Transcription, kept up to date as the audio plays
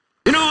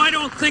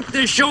don't think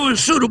this show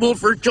is suitable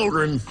for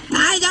children.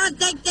 I don't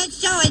think this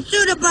show is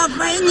suitable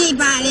for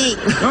anybody.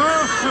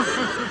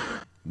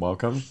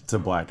 Welcome to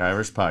Black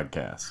Irish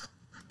Podcast.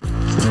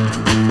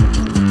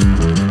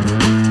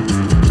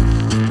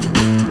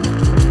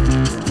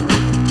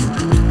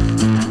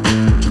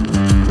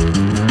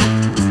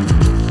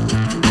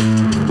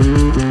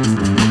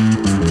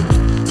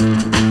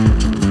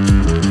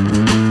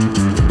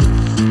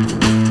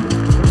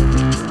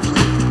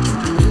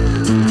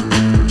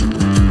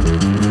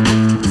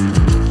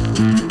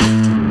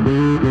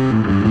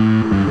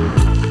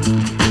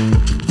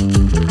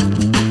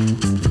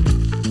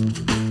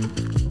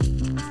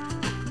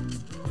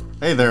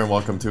 Hey there, and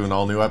welcome to an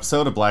all-new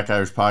episode of Black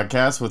Irish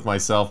Podcast with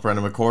myself,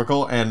 Brendan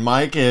McCorkle, and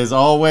Mike is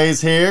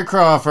always here,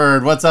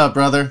 Crawford. What's up,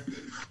 brother?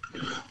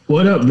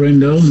 What up,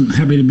 Brendo?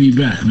 Happy to be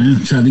back,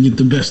 man. Trying to get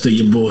the best of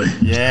your boy.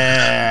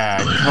 Yeah,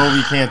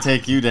 Kobe can't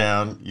take you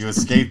down. You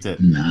escaped it.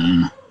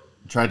 Nah.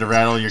 Tried to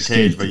rattle your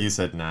cage, but you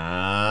said,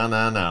 no,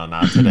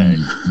 not today.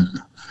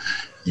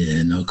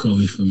 Yeah, no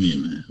Kobe for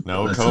me, man.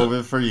 No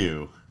COVID for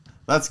you.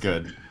 That's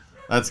good.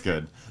 That's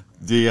good.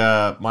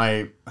 The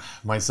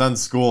my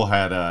son's school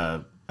had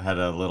a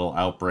little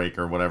outbreak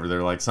or whatever.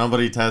 They're like,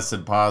 somebody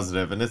tested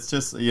positive, and it's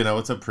just,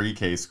 it's a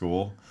pre-K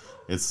school.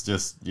 It's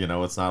just,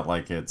 it's not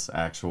like it's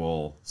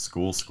actual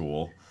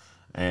school.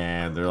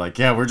 And they're like,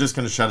 yeah, we're just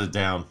going to shut it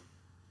down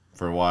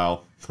for a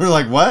while. We're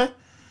like, what?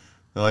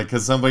 They're like,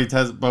 because somebody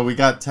tested, but we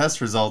got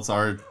test results,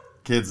 our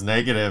kid's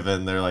negative,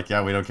 and they're like,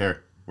 yeah, we don't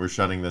care. We're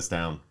shutting this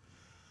down.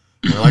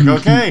 We're like,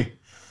 okay,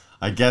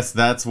 I guess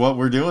that's what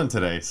we're doing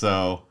today.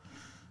 So,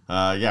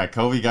 yeah,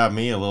 Kobe got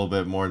me a little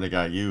bit more than it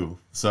got you.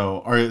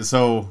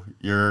 So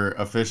you're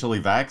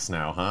officially vaxxed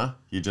now, huh?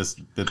 You just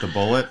bit the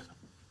bullet?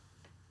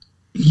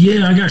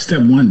 Yeah, I got step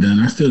 1 done.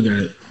 I still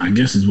got, I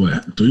guess it's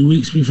 3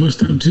 weeks before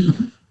step 2?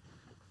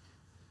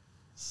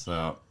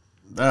 So,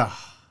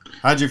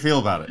 how'd you feel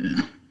about it?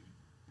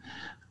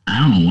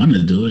 I don't want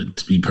to do it,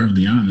 to be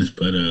perfectly honest,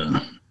 but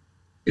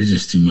it's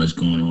just too much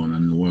going on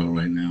in the world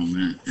right now,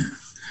 man.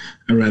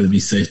 I'd rather be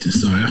safe than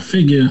sorry. I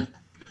figure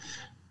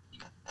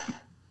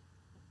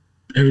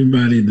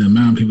everybody, the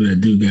amount of people that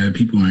do got it,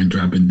 people aren't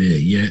dropping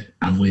dead yet.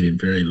 I've waited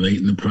very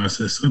late in the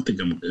process, so I think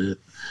I'm good.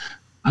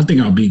 I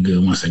think I'll be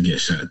good once I get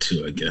shot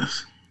too, I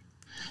guess.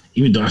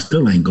 Even though I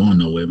still ain't going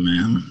nowhere,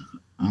 man.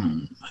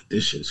 Like,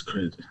 this shit's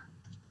crazy.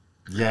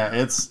 Yeah,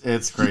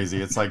 it's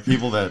crazy. It's like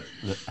people that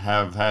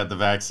have had the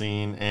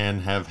vaccine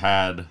and have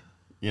had,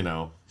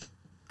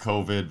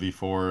 COVID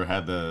before,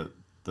 had the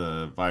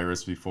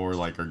virus before,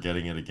 like, are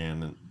getting it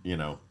again,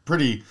 and,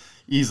 pretty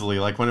easily.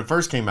 Like, when it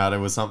first came out, it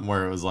was something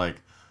where it was like,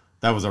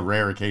 that was a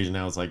rare occasion.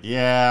 I was like,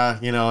 yeah,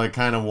 it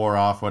kind of wore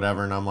off,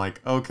 whatever. And I'm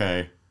like,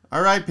 okay,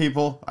 all right,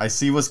 people, I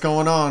see what's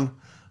going on.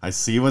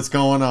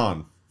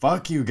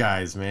 Fuck you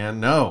guys, man.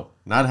 No,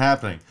 not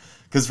happening.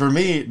 Because for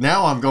me,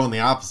 now I'm going the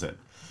opposite.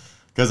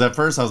 Because at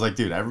first I was like,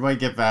 dude, everybody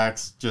get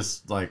vaxxed.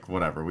 Just like,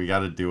 whatever, we got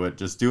to do it.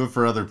 Just do it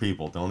for other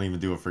people. Don't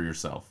even do it for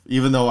yourself.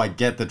 Even though I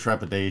get the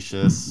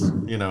trepidatious,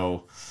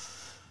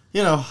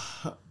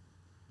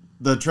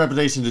 the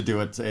trepidation to do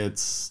it,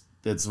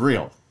 it's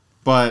real.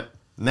 But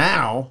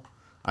now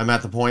I'm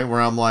at the point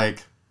where I'm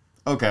like,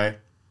 okay,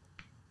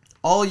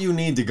 all you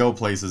need to go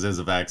places is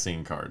a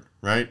vaccine card,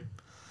 right?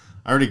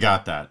 I already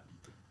got that.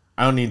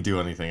 I don't need to do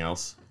anything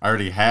else. I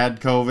already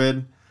had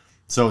COVID.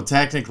 So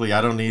technically,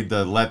 I don't need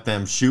to let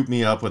them shoot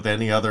me up with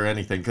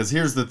anything. Because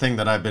here's the thing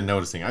that I've been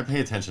noticing. I pay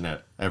attention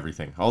to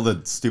everything. All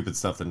the stupid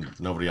stuff that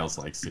nobody else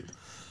likes to.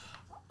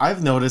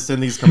 I've noticed in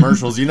these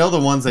commercials,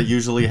 the ones that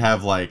usually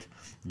have, like,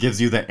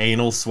 gives you the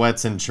anal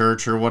sweats in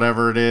church or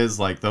whatever it is,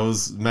 like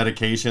those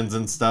medications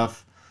and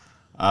stuff.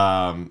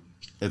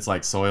 It's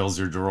like soils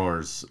your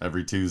drawers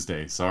every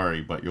Tuesday.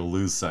 Sorry, but you'll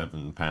lose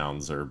 7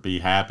 pounds or be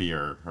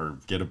happier or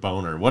get a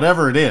boner.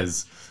 Whatever it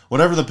is,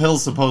 whatever the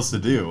pill's supposed to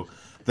do.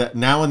 That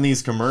now in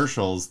these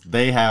commercials,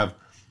 they have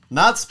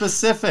not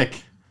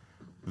specific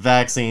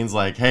vaccines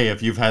like, hey,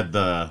 if you've had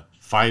the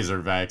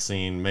Pfizer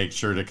vaccine, make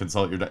sure to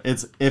consult your doctor.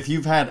 It's if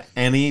you've had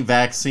any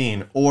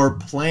vaccine or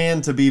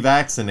plan to be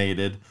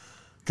vaccinated,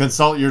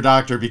 consult your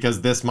doctor because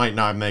this might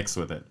not mix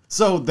with it.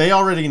 So they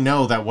already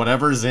know that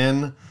whatever's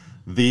in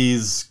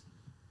these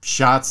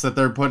shots that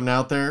they're putting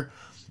out there,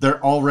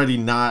 they're already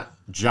not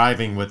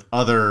jiving with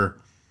other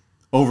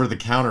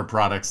over-the-counter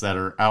products that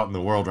are out in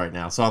the world right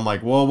now. So I'm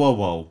like,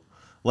 whoa.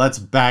 Let's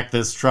back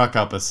this truck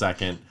up a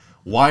second.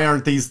 Why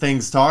aren't these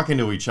things talking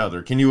to each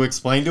other? Can you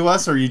explain to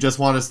us, or you just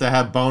want us to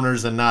have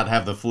boners and not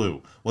have the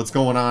flu? What's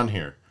going on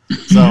here?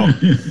 So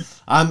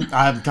I'm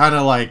kind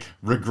of like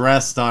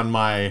regressed on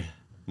my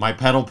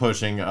pedal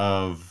pushing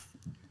of,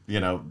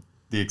 the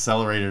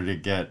accelerator to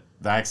get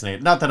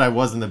vaccinated. Not that I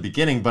was in the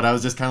beginning, but I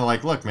was just kind of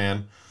like, look,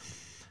 man,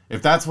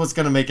 if that's what's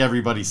going to make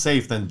everybody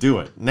safe, then do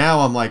it.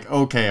 Now I'm like,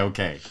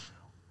 okay.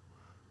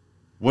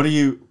 What are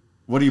you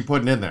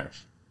putting in there?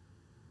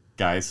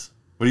 Guys,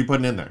 what are you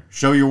putting in there?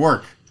 Show your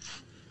work.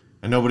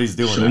 And nobody's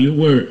doing that. Show your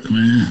work,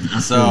 man. I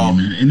feel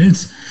you, man. And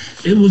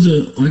it was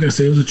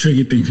a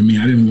tricky thing for me.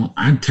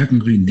 I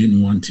technically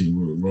didn't want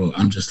to roll.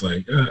 I'm just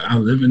like, I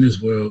live in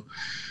this world.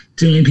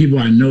 Too many people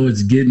I know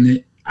is getting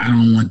it. I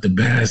don't want the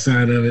bad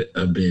side of it.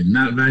 I've been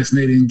not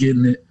vaccinated and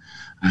getting it.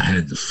 I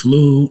had the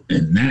flu,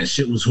 and that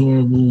shit was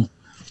horrible.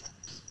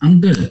 I'm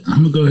good.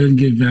 I'm gonna go ahead and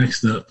get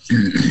vaxxed up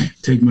and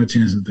take my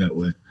chances that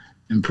way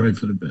and pray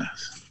for the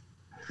best.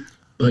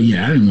 But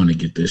yeah, I didn't want to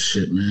get this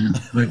shit, man.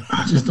 Like,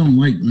 I just don't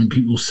like when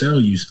people sell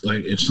you.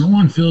 Like, if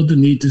someone feels the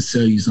need to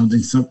sell you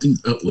something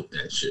up with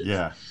that shit.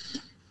 Yeah.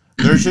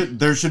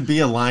 There should be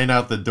a line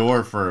out the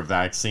door for a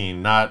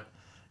vaccine, not,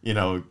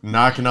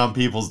 knocking on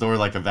people's door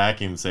like a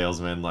vacuum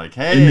salesman. Like,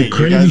 hey, And the you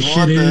crazy guys shit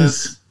want is,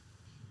 this?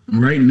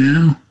 right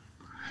now,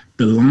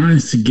 the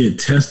lines to get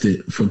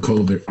tested for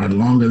COVID are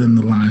longer than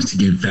the lines to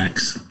get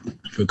vaxxed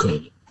for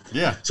COVID.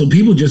 Yeah. So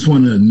people just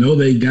want to know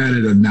they got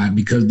it or not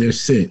because they're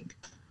sick,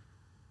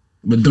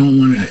 but don't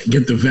want to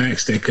get the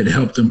vax that could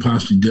help them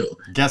possibly do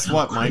it. Guess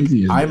what, Mike?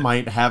 crazy is I that?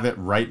 might have it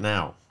right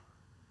now.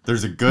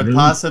 There's a good Really?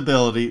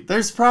 possibility.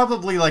 There's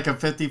probably like a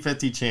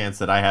 50-50 chance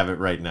that I have it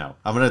right now.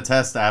 I'm going to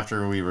test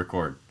after we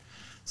record.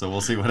 So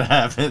we'll see what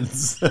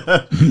happens.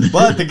 But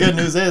the good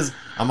news is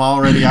I'm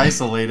already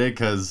isolated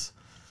because,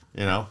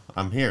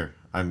 I'm here.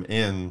 I'm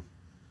in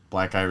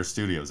Black Irish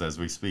Studios as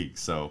we speak.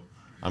 So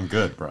I'm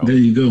good, bro. There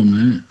you go,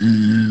 man.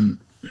 And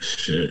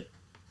shit.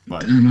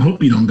 But And I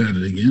hope you don't got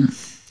it again.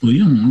 Well,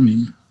 you don't. I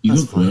mean, you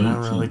that's look fine. well. I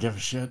don't so- really give a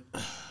shit.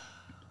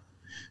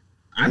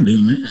 I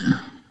do, man.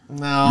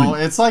 No,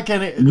 it's like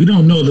any... We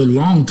don't know the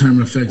long-term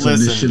effects of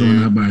this Listen, shit on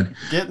dude. our body.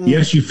 Getting...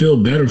 Yes, you feel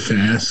better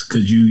fast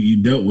because you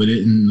dealt with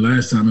it, and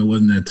last time it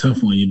wasn't that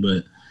tough on you.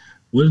 But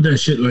what if that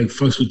shit like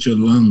fucks with your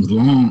lungs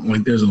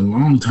like there's a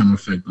long-term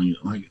effect on you?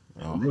 Like,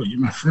 bro, you're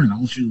my friend. I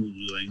want you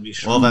to like be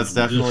strong. Well, that's and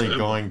live definitely forever.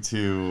 going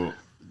to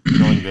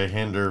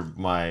hinder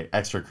my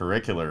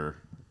extracurricular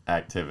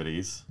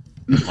activities.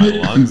 If my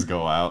lungs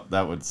go out,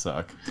 that would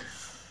suck.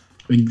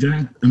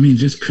 Exactly. I mean,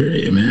 just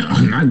period,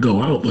 man. Not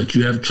go out, but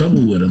you have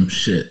trouble with them.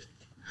 Shit.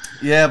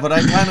 Yeah, but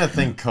I kind of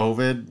think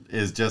COVID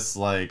is just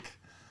like,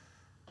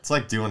 it's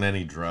like doing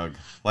any drug.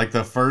 Like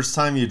the first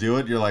time you do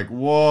it, you're like,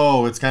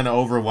 whoa, it's kind of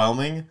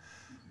overwhelming.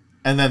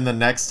 And then the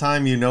next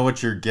time you know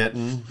what you're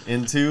getting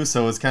into.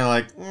 So it's kind of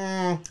like,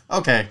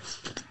 okay,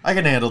 I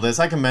can handle this.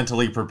 I can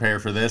mentally prepare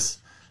for this.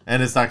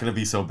 And it's not going to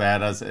be so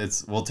bad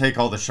as we'll take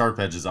all the sharp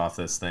edges off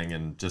this thing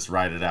and just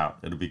ride it out.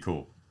 It'll be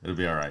cool. It'll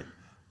be all right.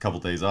 Couple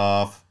days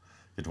off,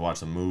 get to watch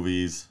some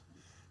movies,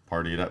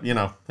 party it up.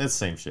 It's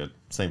same shit.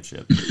 Same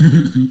shit.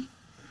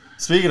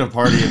 Speaking of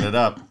partying it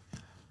up,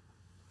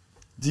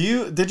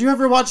 did you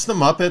ever watch The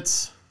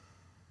Muppets?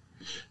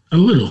 A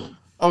little.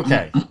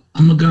 Okay.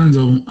 I'm a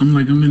Gonzo. I'm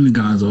in the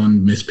Gonzo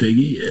and Miss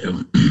Piggy.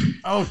 Yeah.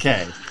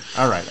 Okay.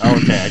 All right.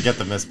 Okay, I get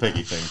the Miss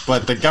Piggy thing.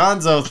 But the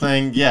Gonzo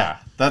thing, yeah,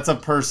 that's a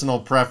personal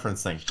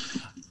preference thing.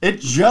 It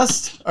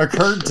just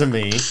occurred to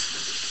me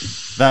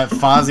that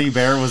Fozzie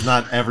Bear was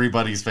not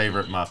everybody's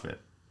favorite Muppet.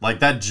 Like,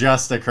 that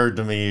just occurred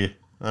to me,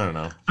 I don't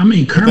know. I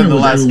mean, Kermit the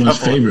was last everyone's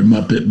couple- favorite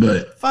Muppet,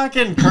 but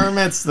Fucking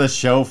Kermit's the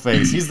show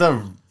face. He's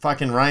the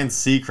fucking Ryan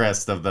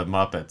Seacrest of the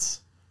Muppets.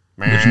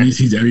 which Man. means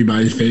he's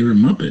everybody's favorite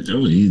Muppet.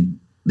 Oh, he's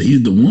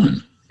the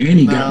one. And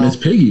he got No. Miss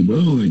Piggy, bro.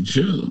 Like,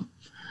 chill.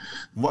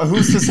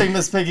 Who's to say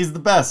Miss Piggy's the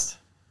best?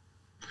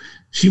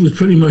 She was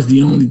pretty much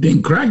the only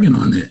thing cracking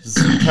on it.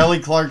 Kelly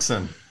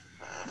Clarkson.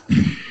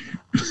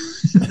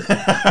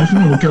 What's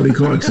wrong with Kelly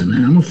Clarkson,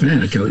 man? I'm a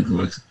fan of Kelly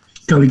Clarkson.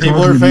 Kelly People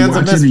Clarkson are be fans of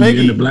watching Miss and you're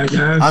Piggy. into Black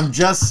Eyes. I'm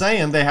just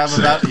saying they have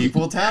about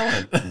equal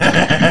talent.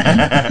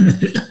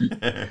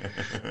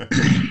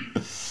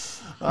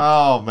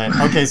 Oh, man.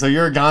 Okay, so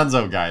you're a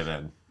Gonzo guy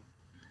then.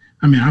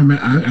 I mean, I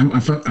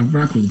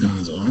rock with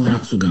Gonzo. I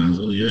rock with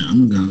Gonzo. Yeah,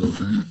 I'm a Gonzo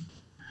fan.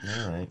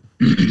 All right.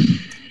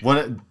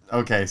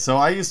 Okay, so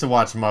I used to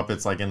watch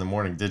Muppets like in the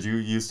morning. Did you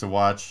used to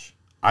watch?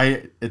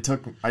 I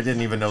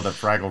didn't even know that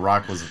Fraggle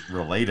Rock was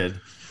related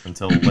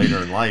until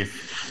later in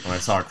life when I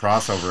saw a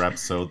crossover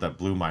episode that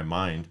blew my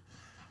mind.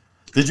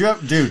 Did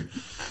crossover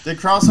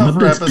Muppets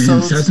and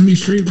episodes? Sesame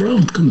Street, bro.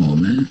 Come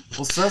on, man.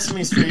 Well,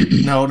 Sesame Street.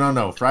 No.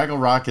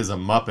 Fraggle Rock is a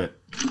Muppet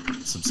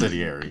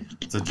subsidiary.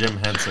 It's a Jim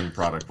Henson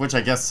product, which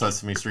I guess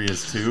Sesame Street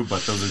is too,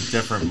 but those are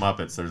different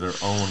Muppets. They're their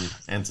own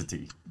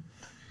entity.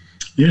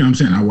 Yeah, I'm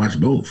saying I watch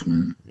both,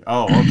 man.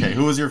 Oh, okay.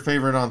 Who was your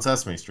favorite on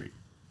Sesame Street?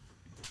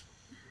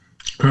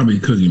 Probably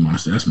Cookie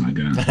Monster. That's my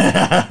guy.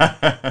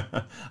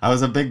 I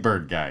was a Big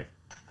Bird guy.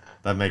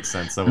 That makes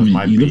sense. That I was mean,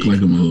 my you beat. look like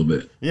him a little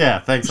bit. Yeah,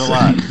 thanks a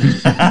lot.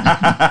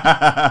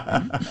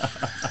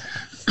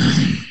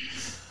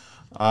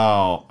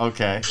 Oh,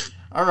 okay.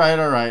 All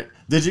right.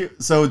 Did you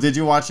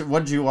watch it?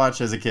 What did you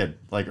watch as a kid?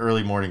 Like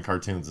early morning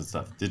cartoons and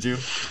stuff. Did you?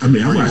 I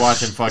mean, Were I you watched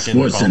watching fucking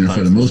Sports Center for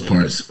the Bone most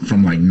Thugs? part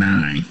from like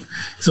 9.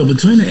 So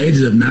between the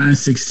ages of 9 and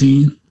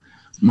 16,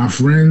 my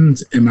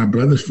friends and my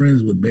brother's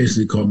friends would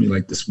basically call me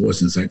like the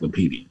sports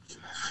encyclopedia.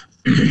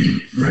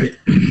 Right?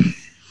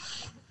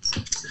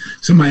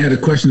 Somebody had a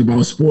question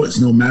about sports.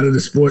 No matter the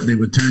sport, they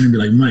would turn and be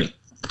like, Mike.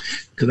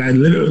 Because I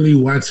literally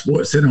watched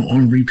Sports Center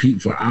on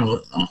repeat for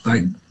hours,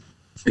 like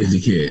as a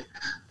kid.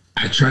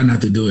 I try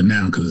not to do it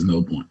now because there's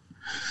no point.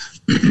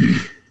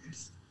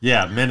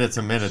 Yeah, minute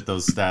to minute,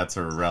 those stats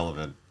are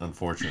irrelevant,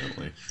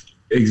 unfortunately.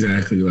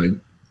 Exactly. Like,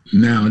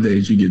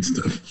 Nowadays, you get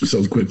stuff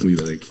so quickly.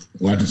 Like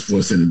watching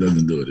Sports Center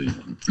doesn't do it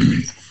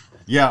anymore.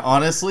 Yeah,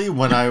 honestly,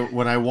 when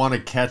I want to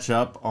catch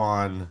up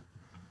on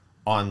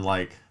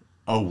like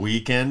a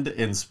weekend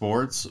in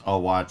sports,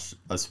 I'll watch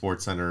a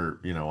Sports Center,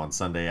 on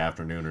Sunday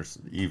afternoon or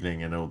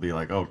evening, and it'll be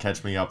like, oh,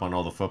 catch me up on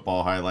all the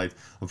football highlights.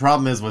 The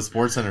problem is with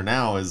Sports Center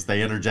now is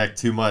they interject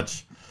too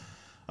much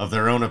of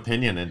their own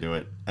opinion into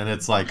it, and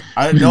it's like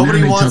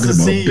nobody wants to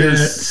see your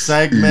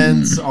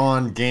segments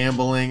on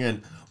gambling.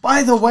 And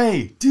by the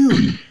way,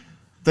 dude,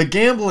 the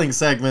gambling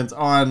segments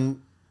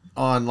on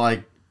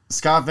like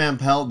Scott Van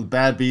Pelt and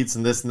Bad Beats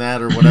and this and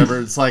that or whatever,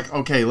 it's like,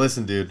 okay,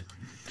 listen, dude,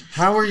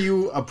 how are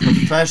you a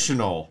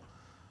professional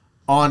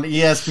on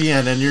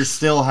ESPN and you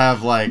still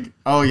have like,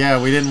 oh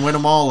yeah, we didn't win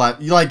them all.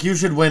 You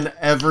should win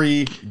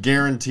every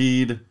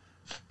guaranteed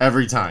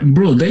every time.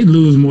 Bro, they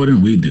lose more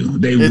than we do.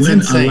 It's win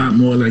insane. A lot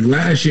more. Like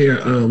last year,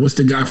 what's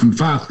the guy from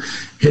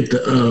Fox hit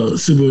the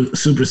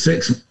Super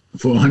Six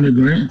for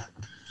 $100,000?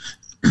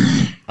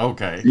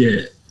 Okay.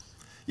 Yeah.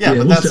 Yeah,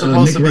 but that's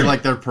supposed to be Wright?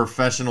 like their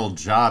professional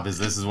job.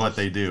 This is what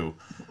they do,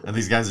 and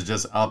these guys are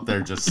just up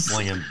there just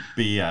slinging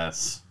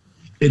BS.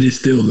 It is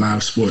still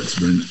live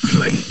sports, man.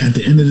 Like at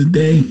the end of the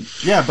day.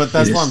 Yeah, but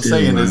that's what I'm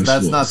saying is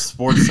that's not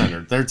sports. Sports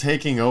Center. They're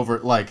taking over.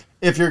 Like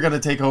if you're gonna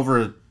take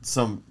over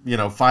some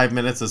 5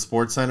 minutes of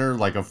Sports Center,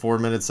 like a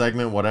 4-minute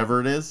segment, whatever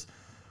it is,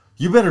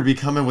 you better be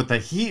coming with the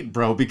heat,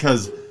 bro,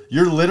 because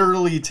you're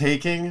literally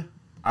taking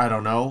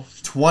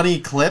 20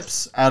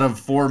 clips out of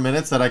 4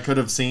 minutes that I could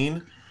have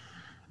seen.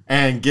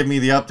 And give me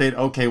the update.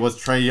 Okay,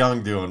 what's Trae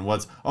Young doing?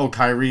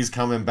 Kyrie's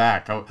coming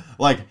back.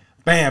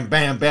 Bam,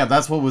 bam, bam.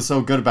 That's what was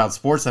so good about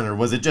SportsCenter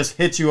was it just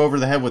hit you over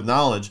the head with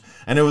knowledge.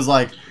 And it was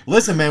like,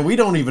 listen, man, we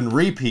don't even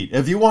repeat.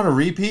 If you want to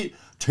repeat,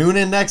 tune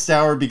in next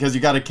hour because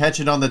you got to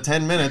catch it on the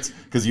 10 minutes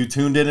because you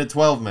tuned in at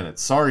 12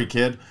 minutes. Sorry,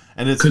 kid.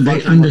 And it's because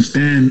they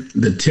understand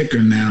the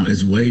ticker now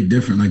is way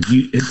different. Like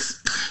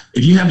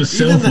if you have a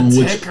cell phone,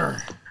 which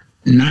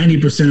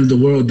 90% of the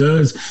world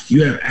does,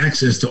 you have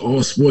access to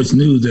all sports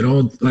news at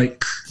all.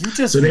 Like you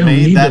just so they made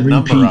don't need that to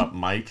number up,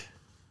 Mike.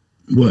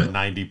 What?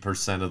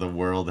 90% of the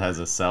world has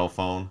a cell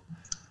phone.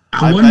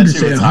 I wanted to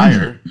say it's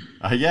 100.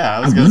 Higher. Yeah,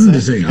 I wanted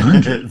to say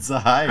 100. It's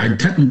higher. I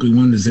technically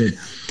wanted to say,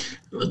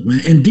 look,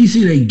 man, in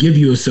DC they give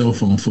you a cell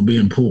phone for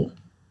being poor.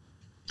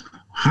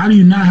 How do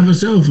you not have a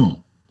cell phone?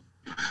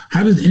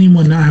 How does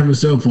anyone not have a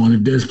cell phone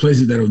if there's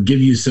places that'll give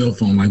you a cell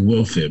phone like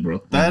welfare,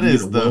 bro? That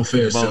is the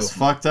most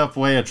fucked up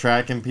way of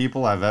tracking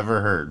people I've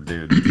ever heard,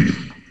 dude.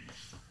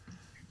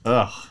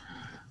 Ugh.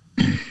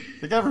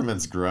 The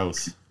government's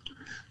gross.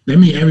 That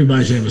means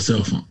everybody should have a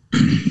cell phone.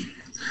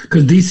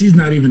 Because DC's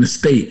not even a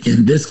state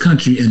in this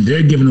country, and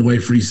they're giving away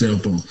free cell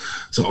phones.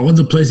 So all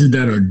the places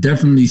that are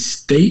definitely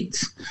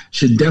states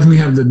should definitely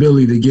have the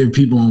ability to give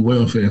people on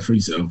welfare a free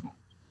cell phone.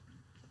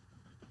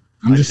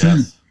 I'm just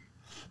saying.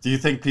 Do you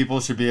think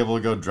people should be able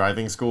to go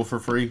driving school for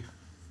free?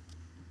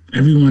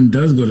 Everyone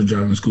does go to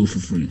driving school for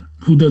free.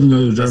 Who doesn't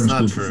go to driving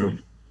school for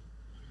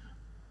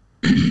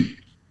free?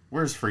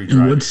 Where's free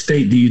driving? In what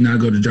state do you not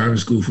go to driving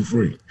school for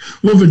free?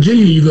 Well,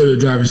 Virginia, you go to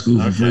driving school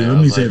for free.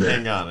 Let me say that.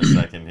 Hang on a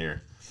second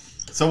here.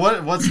 So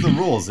what's the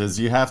rules? Is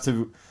you have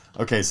to...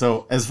 Okay,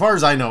 so as far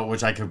as I know,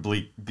 which I could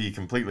be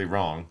completely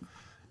wrong,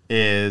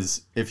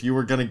 is if you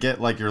were going to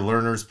get like your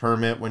learner's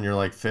permit when you're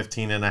like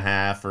 15 and a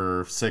half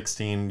or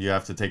 16, you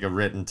have to take a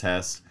written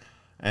test.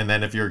 And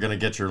then if you're going to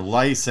get your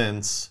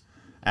license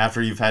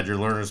after you've had your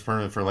learner's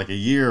permit for like a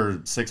year,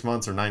 or 6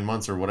 months or 9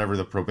 months or whatever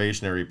the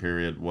probationary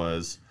period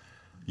was,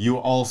 you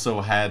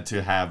also had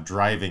to have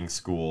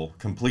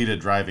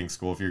completed driving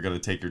school if you're going to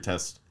take your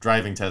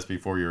driving test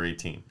before you're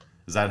 18.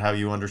 Is that how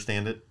you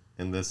understand it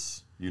in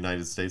this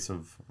United States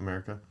of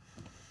America?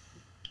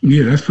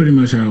 Yeah, that's pretty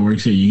much how it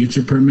works here. You get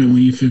your permit when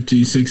you're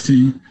 15,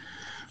 16.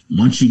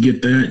 Once you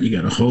get that, you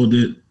got to hold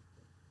it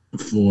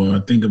for, I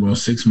think, about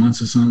 6 months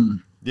or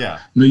something. Yeah.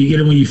 No, you get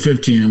it when you're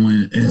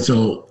 15. And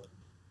so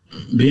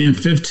being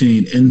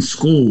 15 in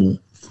school,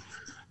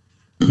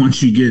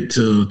 once you get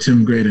to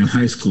 10th grade in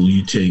high school,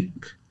 you take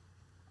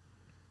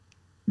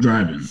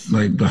driving,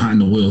 like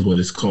behind the wheel is what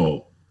it's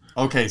called.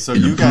 Okay, so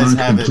you guys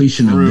have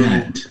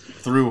it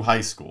through high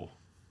school.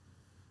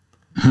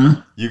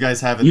 Huh? You guys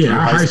have it through our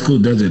high school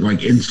does it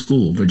like in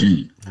school,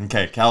 Virginia.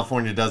 Okay,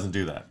 California doesn't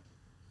do that.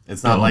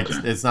 It's not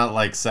it's not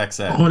like sex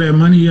ed. All that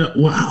money.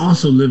 Well, I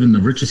also live in the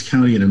richest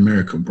county in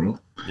America, bro.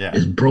 Yeah.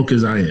 As broke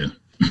as I am.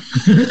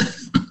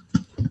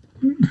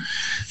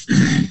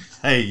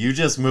 Hey, you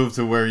just moved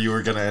to where you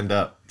were going to end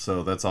up,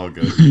 so that's all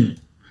good.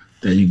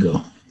 There you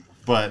go.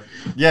 But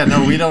yeah,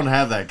 no, we don't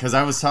have that because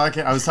I was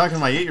talking to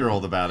my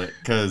 8-year-old about it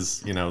because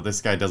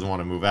this guy doesn't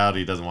want to move out.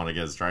 He doesn't want to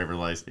get his driver's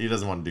license. He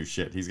doesn't want to do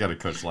shit. He's got a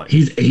cush life.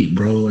 He's 8,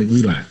 bro. Like,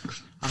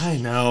 relax. I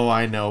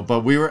know.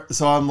 But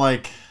so I'm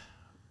like,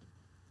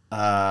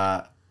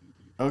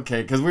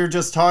 okay, because we were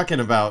just talking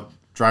about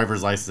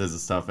driver's licenses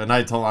and stuff, and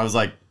I was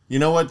like, you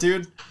know what,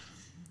 dude?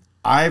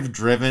 I've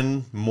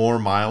driven more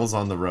miles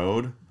on the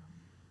road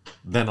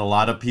than a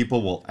lot of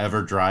people will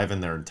ever drive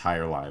in their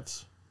entire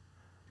lives.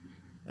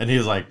 And he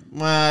was like,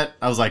 what?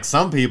 I was like,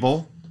 some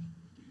people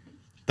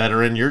that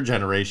are in your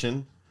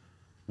generation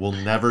will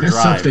never That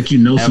drive. sucks that you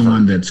know ever.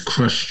 someone that's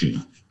crushed you.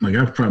 Like,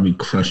 I've probably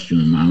crushed you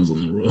in miles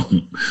on the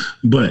road.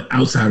 But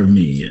outside of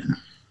me, yeah.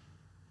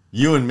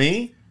 You and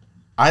me?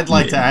 I'd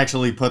like to Yeah.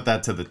 actually put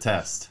that to the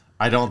test.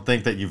 I don't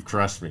think that you've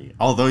crushed me.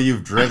 Although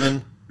you've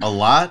driven a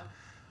lot,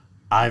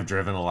 I've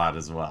driven a lot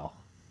as well.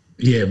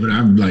 Yeah, but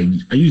I'm like,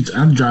 I was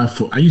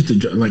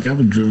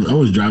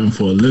driving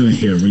for a living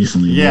here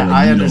recently. Yeah, Like,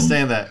 I you know,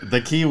 understand that.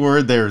 The key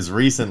word there is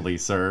recently,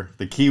 sir.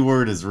 The key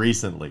word is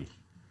recently.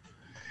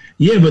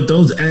 Yeah, but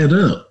those add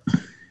up.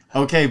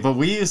 Okay, but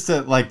we used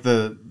to, like,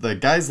 the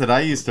guys that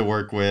I used to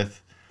work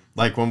with,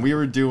 like, when we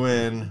were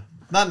doing,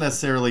 not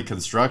necessarily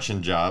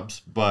construction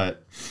jobs,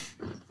 but,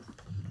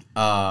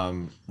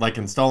 like,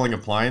 installing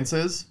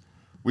appliances,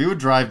 we would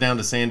drive down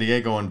to San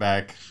Diego and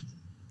back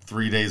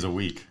 3 days a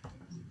week.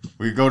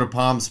 We'd go to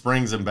Palm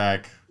Springs and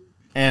back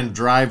and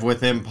drive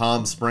within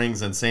Palm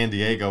Springs and San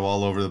Diego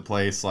all over the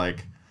place,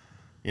 like,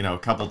 you know, a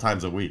couple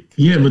times a week.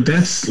 Yeah, but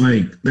that's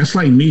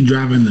like me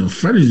driving to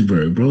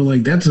Fredericksburg, bro.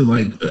 Like that's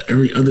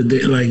every other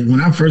day. Like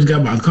when I first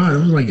got my car, it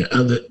was like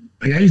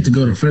I used to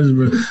go to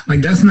Fredericksburg.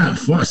 Like that's not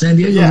far. San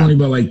Diego's only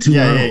about like 2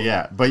 hours.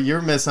 Yeah. But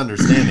you're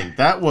misunderstanding.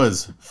 That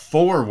was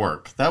for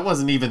work. That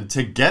wasn't even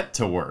to get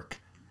to work.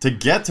 To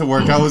get to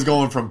work, I was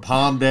going from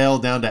Palmdale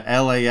down to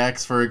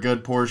LAX for a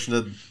good portion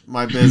of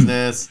my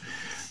business.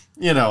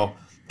 You know,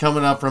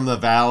 coming up from the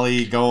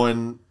valley,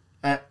 going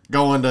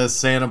to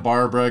Santa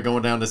Barbara,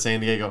 going down to San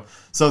Diego.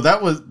 So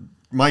that was,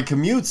 my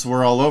commutes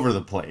were all over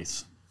the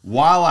place.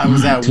 While I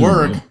was at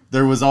work,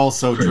 there was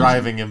also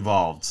driving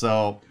involved.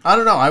 So I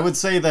don't know. I would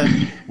say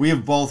that we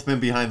have both been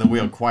behind the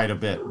wheel quite a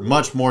bit,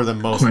 much more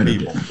than most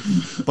people.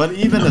 But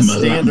even a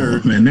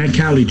standard, man, that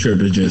Cali trip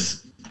is just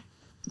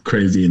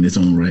crazy in its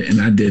own right,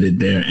 and I did it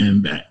there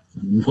and back.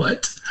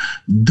 What?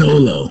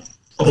 Dolo.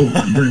 Oh,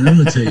 Brent, I'm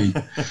gonna tell you,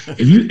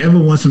 if you ever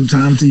want some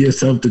time to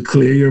yourself to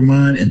clear your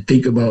mind and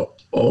think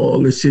about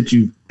all the shit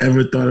you've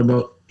ever thought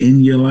about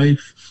in your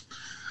life,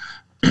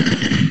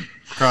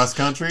 cross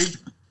country.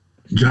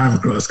 drive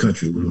across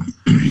country, bro.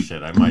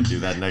 Shit, I might do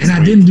that next And I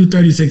week. didn't do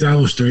 36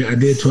 hours straight. I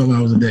did 12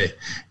 hours a day.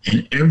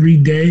 And every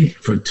day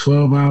for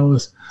 12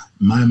 hours,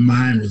 my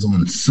mind was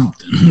on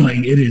something. Like,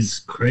 it is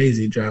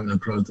crazy driving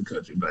across the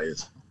country by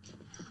yourself.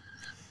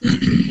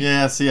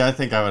 Yeah, see, I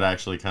think I would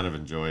actually kind of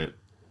enjoy it.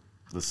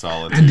 The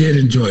solitude. I did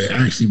enjoy it,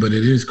 actually, but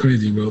it is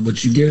crazy, bro.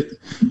 But you get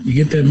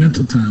that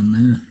mental time,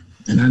 man.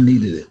 And I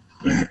needed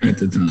it at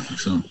the time.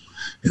 So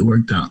it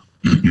worked out.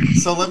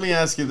 So let me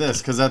ask you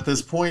this, because at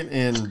this point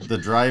in the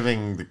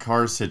driving the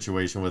car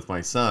situation with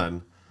my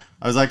son,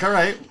 I was like, all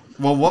right,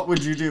 well, what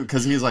would you do?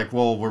 Because he's like,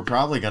 well, we're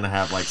probably going to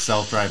have like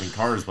self-driving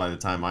cars by the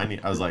time I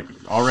was like,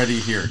 already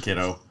here,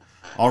 kiddo.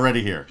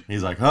 Already here.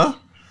 He's like, huh? I'm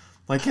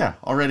like, yeah,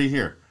 already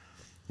here.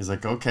 He's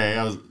like,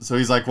 okay. So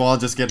he's like, well, I'll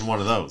just get in one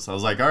of those. I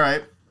was like, all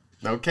right.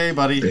 Okay,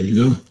 buddy. There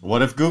you go.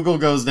 What if Google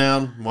goes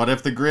down? What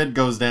if the grid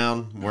goes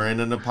down? We're in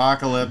an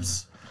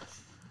apocalypse.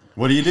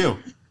 What do you do?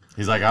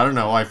 He's like, I don't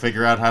know. I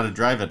figure out how to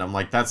drive it. I'm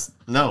like,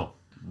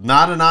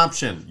 not an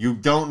option. You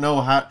don't know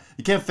how.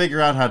 You can't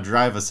figure out how to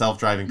drive a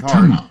self-driving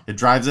Time car. out. It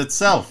drives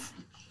itself.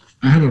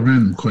 I have a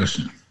random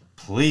question.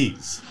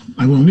 Please.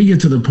 Like, when we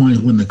get to the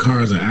point when the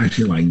cars are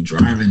actually like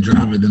driving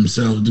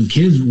themselves,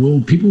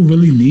 will people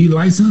really need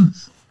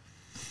license?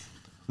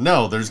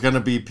 No, there's going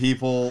to be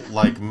people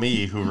like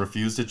me who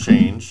refuse to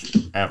change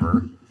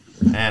ever.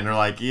 And they're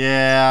like,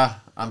 yeah,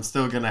 I'm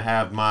still going to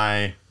have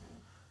my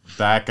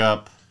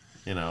backup,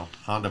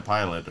 Honda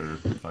Pilot or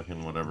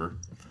fucking whatever.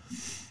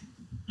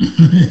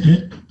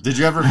 Did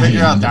you ever figure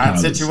out Honda that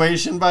Pilots.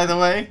 situation, by the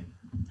way?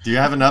 Do you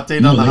have an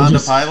update No, on the they Honda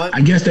just- Pilot?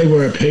 I guess they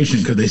were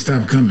impatient because they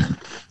stopped coming.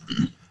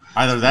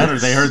 Either that or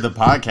they heard the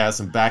podcast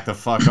and backed the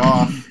fuck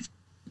off.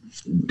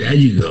 There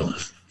you go.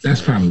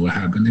 That's probably what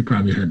happened. They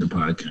probably heard the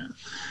podcast.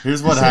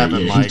 Here's what They said,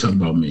 happened, yeah, Mike. he's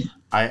talking about me.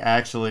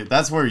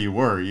 That's where you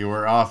were. You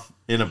were off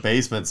in a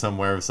basement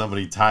somewhere with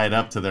somebody tied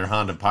up to their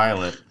Honda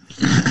Pilot,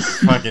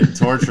 fucking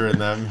torturing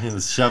them,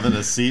 and shoving a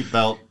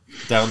seatbelt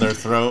down their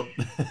throat,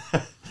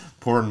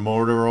 pouring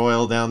motor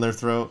oil down their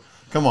throat.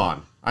 Come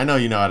on. I know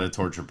you know how to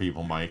torture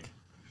people, Mike.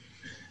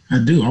 I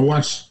do. I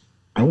watched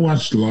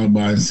Law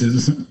Abiding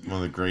Citizen. One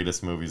of the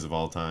greatest movies of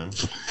all time.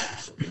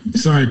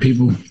 Sorry,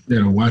 people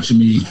that are watching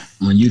me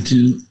on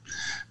YouTube.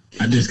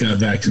 I just got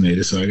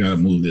vaccinated, so I got to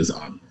move this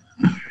on.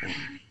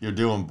 You're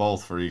doing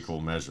both for equal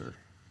measure.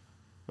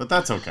 But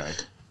that's okay.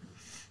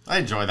 I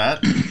enjoy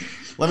that.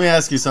 Let me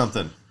ask you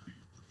something.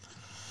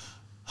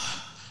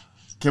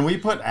 Can we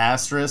put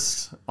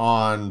asterisks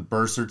on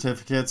birth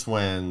certificates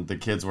when the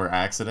kids were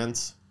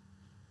accidents?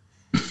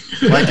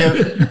 Like,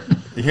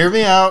 hear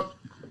me out.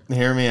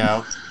 Hear me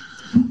out.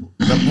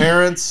 The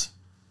parents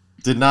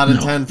did not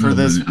intend for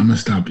this. I'm going to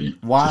stop you.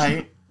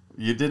 Why?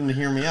 You didn't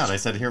hear me out. I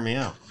said, hear me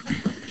out.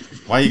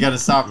 Why you got to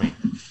stop me?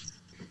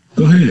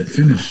 Go ahead,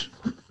 finish.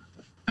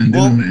 And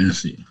then I'm going to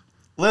answer you.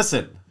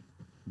 Listen,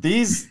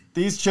 these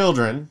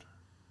children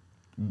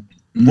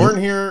weren't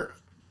here.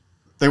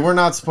 They were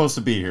not supposed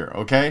to be here,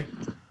 okay?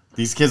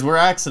 These kids were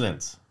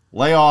accidents.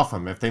 Lay off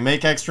them. If they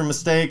make extra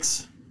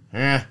mistakes,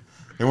 they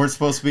weren't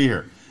supposed to be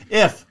here.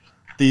 If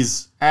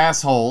these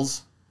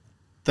assholes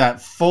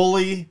that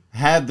fully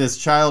had this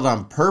child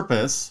on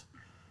purpose,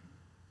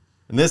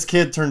 and this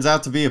kid turns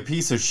out to be a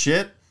piece of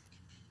shit,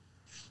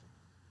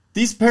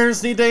 these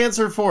parents need to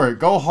answer for it.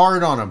 Go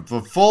hard on them.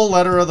 The full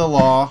letter of the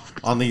law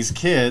on these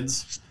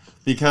kids,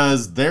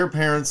 because their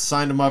parents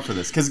signed them up for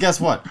this. Because guess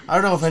what? I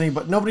don't know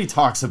if nobody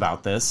talks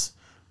about this,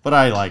 but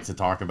I like to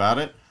talk about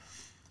it.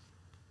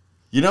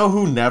 You know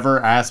who never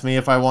asked me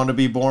if I wanted to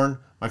be born?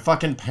 My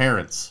fucking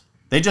parents.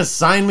 They just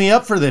signed me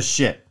up for this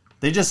shit.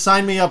 They just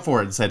signed me up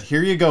for it and said,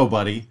 here you go,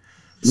 buddy.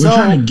 We're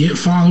trying to get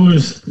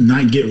followers,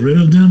 not get rid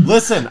of them.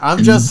 Listen,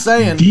 I'm just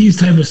saying. These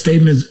type of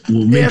statements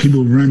will make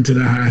people run to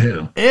the high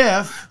hell.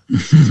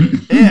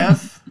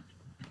 If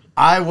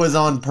I was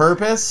on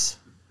purpose,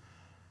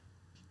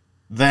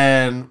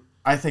 then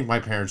I think my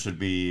parents should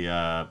be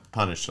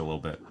punished a little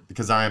bit,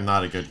 because I am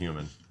not a good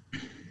human.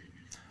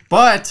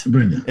 But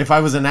Brenda, if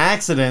I was an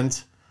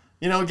accident,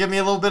 give me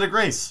a little bit of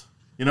grace.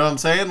 You know what I'm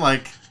saying?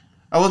 Like,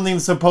 I wasn't even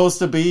supposed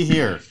to be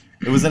here.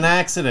 It was an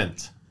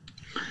accident.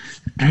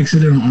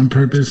 Accident on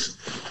purpose,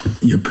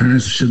 your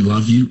parents should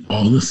love you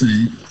all the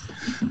same.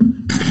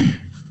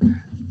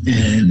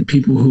 And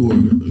people who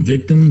are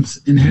victims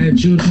and had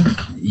children,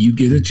 you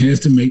get a chance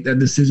to make that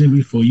decision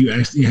before you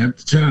actually have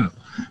the child.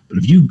 But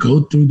if you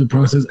go through the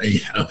process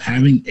of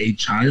having a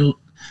child,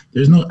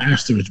 there's no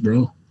asterisk,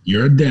 bro.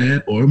 You're a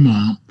dad or a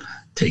mom.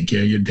 Take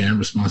care of your damn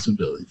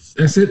responsibilities.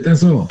 That's it.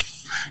 That's all.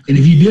 And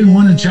if you didn't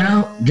want a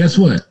child, guess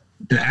what?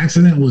 The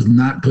accident was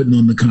not putting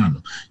on the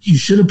condom. You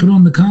should have put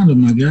on the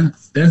condom, my guy.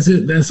 That's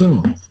it. That's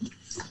all.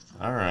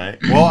 All right.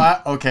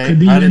 Well, okay.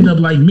 Could you end up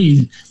like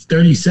me,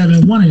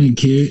 37, wanting a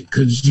kid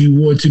because you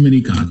wore too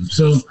many condoms.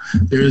 So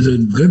there's a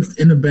good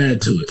and a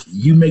bad to it.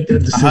 You make that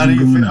decision. How do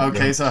you feel? Up, okay,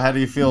 bro. So how do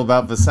you feel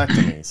about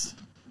vasectomies?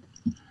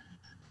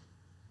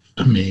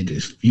 I mean,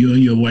 if you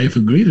and your wife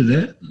agree to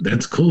that,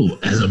 that's cool.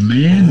 As a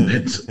man,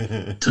 that's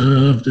a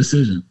tough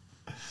decision.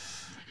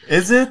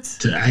 Is it?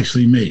 To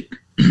actually make.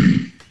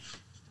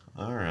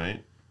 All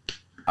right.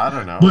 I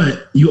don't know.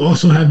 But you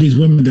also have these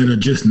women that are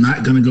just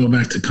not going to go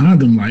back to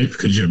condom life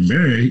because you're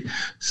married.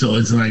 So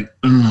it's like,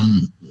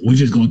 we're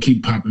just going to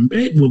keep popping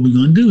back. What we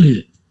going to do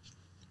here?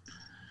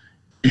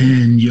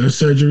 And your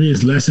surgery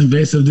is less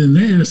invasive than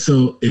theirs.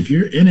 So if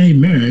you're in a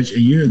marriage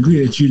and you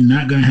agree that you're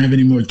not going to have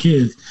any more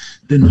kids,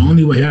 then the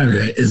only way out of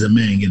that is a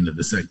man getting a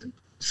vasectomy.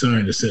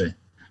 Sorry to say,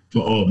 for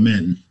all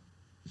men.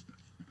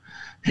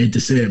 Hate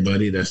to say it,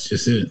 buddy. That's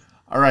just it.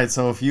 All right.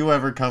 So if you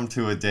ever come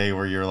to a day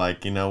where you're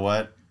like, you know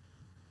what?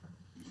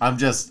 I'm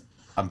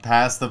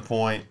past the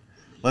point.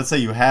 Let's say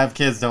you have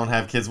kids, don't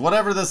have kids,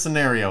 whatever the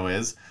scenario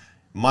is.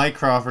 Mike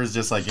Crawford's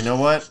just like, you know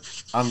what?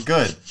 I'm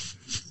good.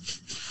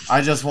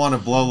 I just want to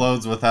blow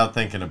loads without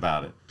thinking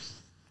about it.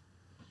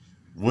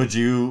 Would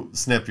you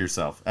snip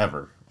yourself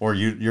ever? Or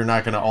you're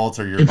not going to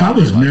alter your body? If I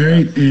was like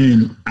married that?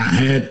 And I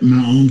had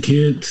my own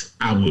kids,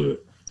 I would.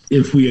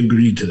 If we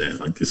agreed to that.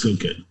 Like, it's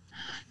okay.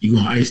 You're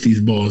going to ice these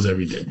balls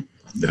every day.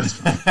 That's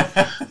fine.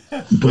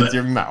 With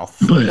your mouth.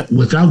 But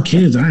without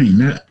kids, I ain't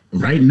not.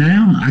 Right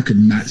now, I could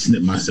not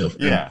snip myself.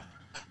 Ever. Yeah.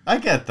 I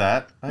get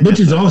that. Which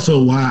is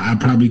also why I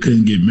probably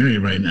couldn't get married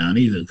right now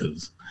either.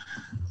 Because,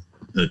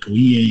 look,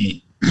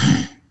 we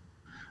ain't.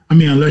 I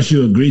mean, unless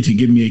you agree to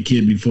give me a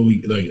kid before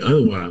we, like,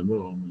 otherwise,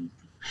 well,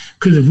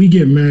 because if we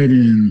get married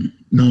and,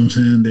 you know what I'm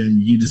saying, then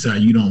you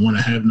decide you don't want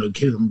to have no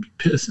kids, I'm going to be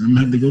pissed and I'm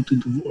going to have to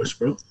go through divorce,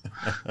 bro.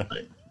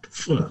 Like,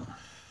 fuck.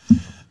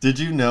 Did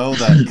you know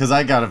that, because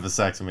I got a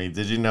vasectomy,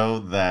 did you know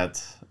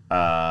that...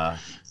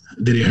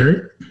 Did it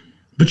hurt?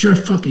 But you're a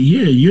fucking,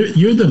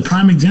 you're the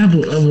prime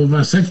example of a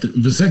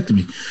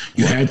vasectomy.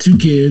 You had 2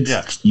 kids.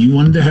 Yeah. You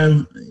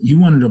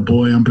wanted a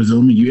boy, I'm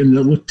presuming. You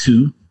ended up with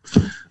 2.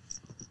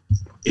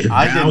 If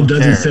Val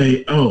doesn't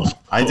say,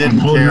 I didn't I'm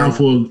holding care. out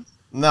for...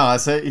 No, I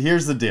say,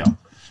 here's the deal.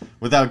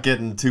 Without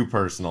getting too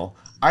personal,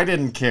 I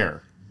didn't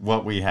care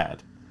what we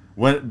had.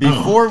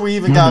 Before we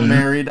even got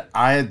married,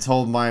 I had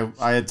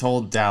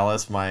told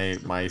Dallas,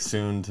 my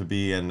soon to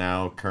be and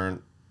now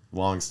current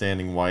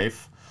long-standing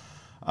wife,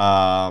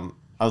 I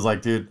was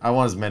like, dude, I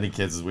want as many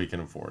kids as we can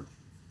afford.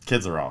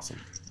 Kids are awesome.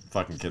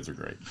 Fucking kids are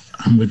great.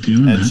 I'm with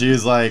you. And she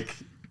was like,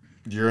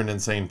 you're an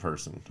insane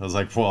person. I was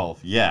like, well,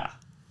 yeah.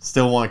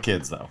 Still want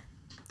kids, though.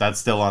 That's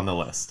still on the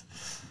list.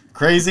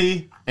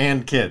 Crazy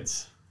and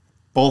kids.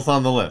 Both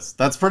on the list.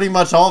 That's pretty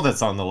much all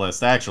that's on the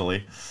list,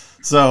 actually.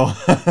 So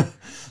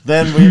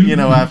then we,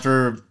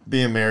 after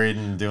being married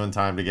and doing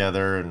time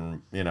together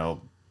and,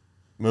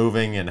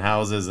 moving and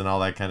houses and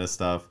all that kind of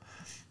stuff,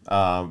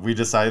 we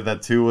decided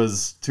that 2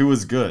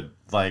 was good.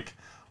 Like,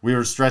 we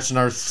were stretching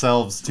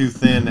ourselves too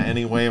thin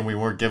anyway, and we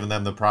weren't giving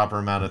them the proper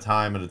amount of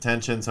time and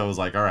attention. So it was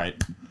like, all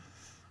right,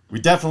 we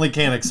definitely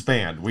can't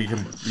expand. We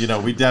can,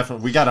 we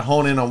got to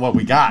hone in on what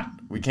we got.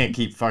 We can't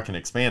keep fucking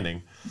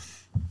expanding.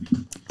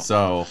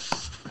 So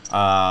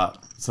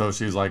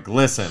she was like,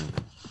 listen,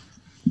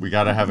 we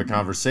got to have a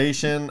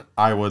conversation.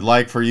 I would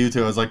like for you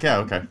to. I was like, yeah,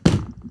 okay.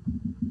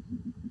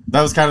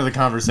 That was kind of the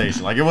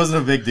conversation. Like, it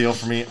wasn't a big deal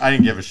for me. I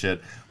didn't give a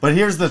shit. But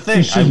here's the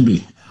thing.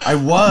 I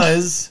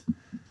was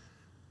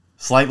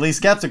slightly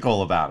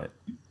skeptical about it.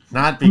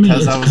 Not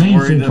because I was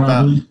worried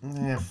about...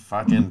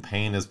 fucking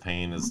pain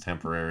is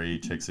temporary,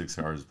 chick six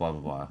scars, blah,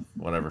 blah, blah.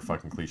 Whatever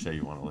fucking cliche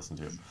you want to listen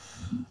to.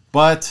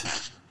 But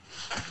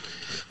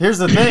here's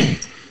the thing.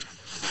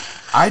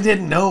 I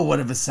didn't know what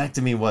a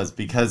vasectomy was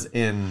because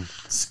in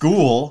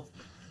school,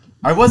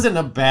 I wasn't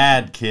a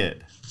bad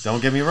kid.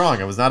 Don't get me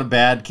wrong. I was not a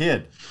bad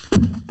kid.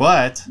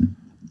 But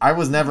I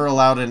was never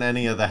allowed in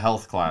any of the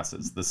health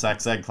classes, the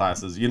sex ed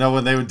classes. You know,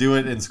 when they would do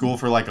it in school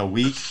for like a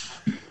week?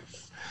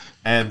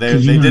 And they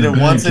did it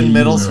once in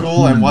middle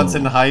school and once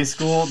in high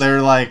school. They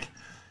were like,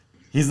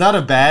 he's not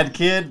a bad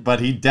kid, but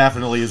he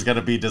definitely is going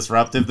to be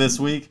disruptive this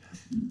week.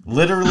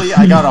 Literally,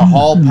 I got a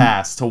hall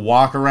pass to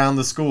walk around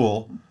the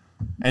school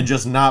and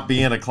just not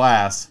be in a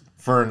class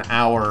for an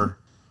hour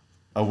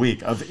a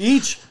week of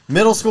each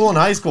middle school and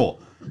high school.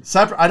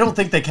 I don't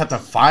think they kept a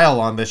file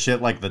on this shit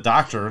like the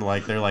doctor.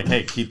 Like, they're like,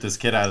 hey, keep this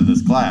kid out of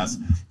this class.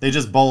 They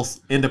just both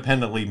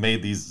independently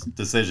made these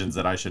decisions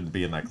that I shouldn't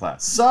be in that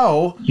class.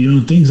 So... You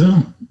don't think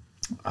so?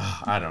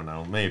 I don't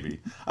know, maybe.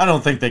 I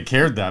don't think they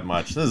cared that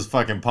much. This is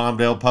fucking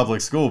Palmdale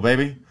Public School,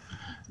 baby.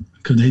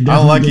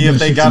 I'm lucky if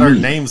they got our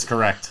names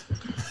correct.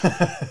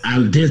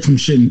 I did some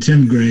shit in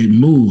 10th grade,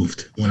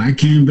 moved. When I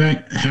came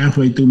back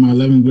halfway through my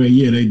 11th grade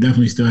year, they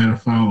definitely still had a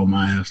file on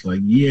my ass.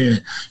 Like, yeah,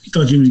 you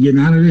thought you was getting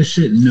out of this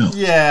shit? No.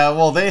 Yeah,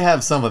 well, they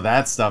have some of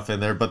that stuff in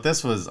there, but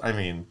this was, I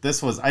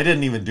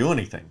didn't even do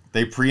anything.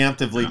 They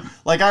preemptively,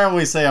 like I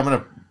always say, I'm going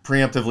to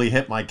preemptively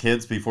hit my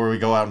kids before we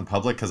go out in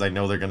public because I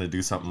know they're going to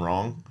do something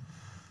wrong.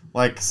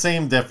 Like,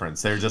 same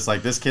difference. They're just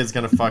like, this kid's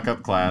going to fuck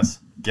up class.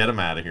 Get him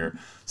out of here.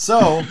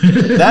 So,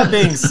 that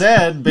being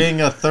said, being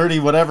a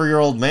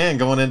 30-whatever-year-old man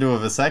going into a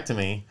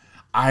vasectomy,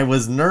 I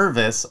was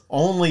nervous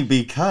only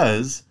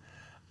because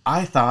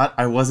I thought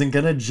I wasn't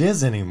going to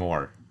jizz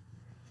anymore.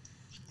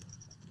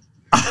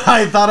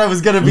 I thought I was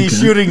going to be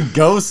shooting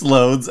ghost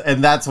loads,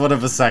 and that's what a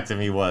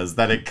vasectomy was.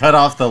 That it cut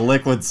off the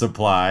liquid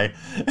supply,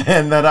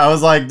 and that I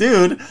was like,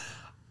 dude,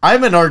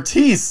 I'm an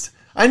artiste.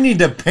 I need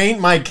to paint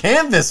my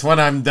canvas when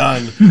I'm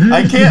done.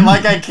 I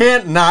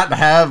can't not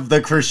have the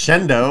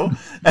crescendo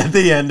at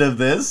the end of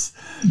this.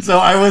 So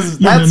I was,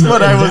 that's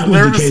what I was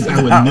nervous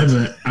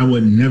about. I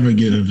would never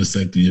get a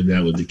vasectomy if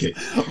that was the case.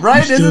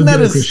 Right? Isn't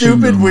that a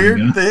stupid,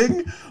 weird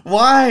thing?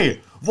 Why?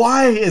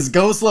 Why is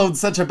ghost load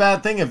such a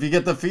bad thing if you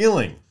get the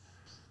feeling?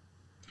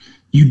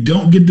 You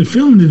don't get the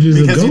feeling if it's a ghost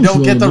load. Because you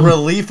don't get the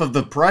relief of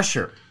the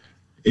pressure.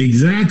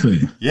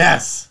 Exactly.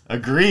 Yes.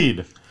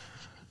 Agreed.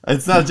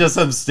 It's not just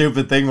some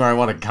stupid thing where I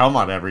want to come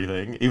on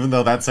everything, even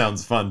though that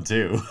sounds fun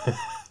too.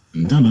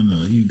 No.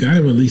 You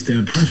gotta release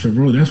that pressure,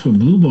 bro. That's where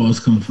blue balls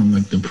come from.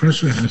 Like, the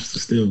pressure has to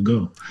still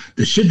go.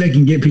 The shit that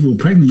can get people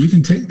pregnant, you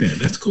can take that.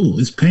 That's cool.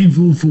 It's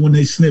painful for when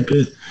they snip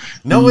it.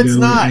 No, it's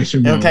not.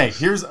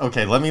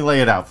 Okay, let me lay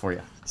it out for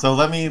you. So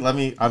let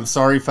me, I'm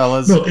sorry,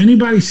 fellas. Bro,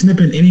 anybody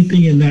snipping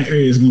anything in that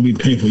area is going to be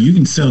painful. You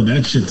can sell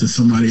that shit to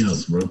somebody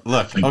else, bro.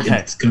 Look, like,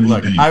 okay.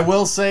 Look, I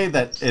will say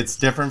that it's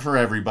different for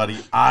everybody.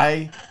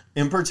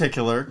 In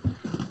particular,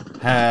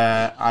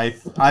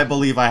 I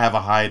believe I have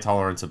a high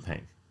tolerance of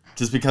pain.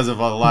 Just because of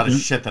a lot of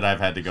shit that I've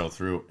had to go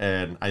through,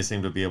 and I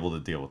seem to be able to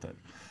deal with it.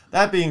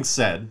 That being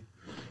said,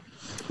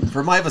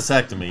 for my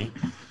vasectomy,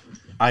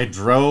 I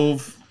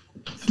drove,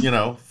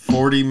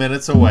 40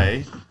 minutes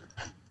away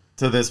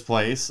to this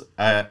place.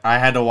 I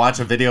had to watch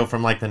a video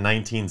from like the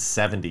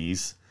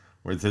 1970s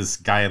where this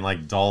guy in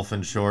like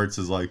dolphin shorts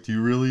is like, do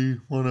you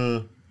really want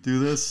to do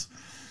this?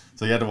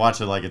 So you had to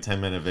watch it like a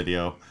 10-minute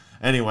video.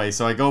 Anyway,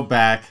 so I go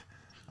back.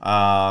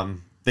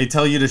 They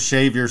tell you to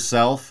shave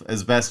yourself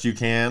as best you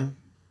can.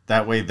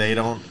 That way they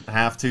don't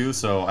have to.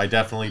 So I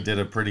definitely did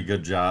a pretty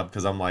good job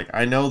because I'm like,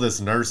 I know this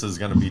nurse is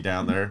going to be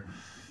down there.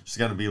 She's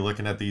going to be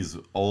looking at these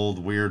old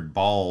weird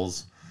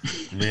balls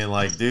and being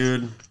like,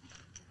 dude,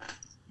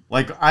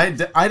 like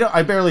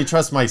I barely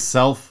trust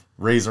myself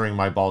razoring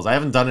my balls. I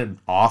haven't done it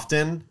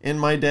often in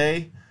my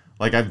day.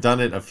 Like, I've done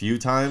it a few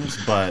times,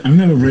 but I've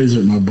never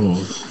razored my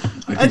balls.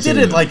 I did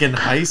it like in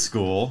high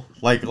school,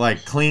 like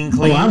clean.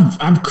 Oh,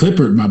 I've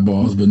clippered my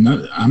balls, but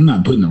I'm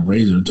not putting a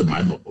razor to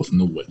my balls.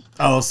 No way.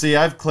 Oh, see,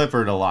 I've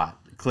clippered a lot.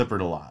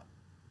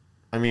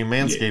 I mean,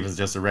 Manscaped is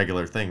just a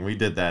regular thing. We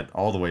did that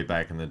all the way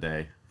back in the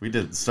day. We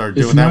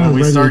started doing that when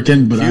we started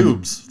getting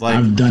pubes.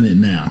 I've done it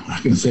now.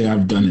 I can say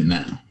I've done it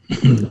now.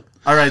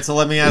 All right, so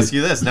let me ask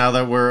you this. Now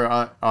that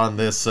we're on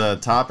this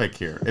topic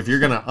here, if you're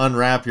going to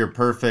unwrap your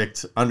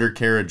perfect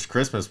undercarriage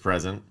Christmas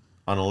present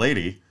on a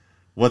lady,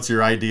 what's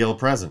your ideal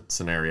present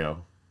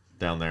scenario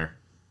down there?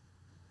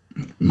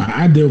 My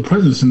ideal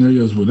present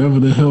scenario is whatever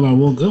the hell I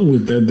woke up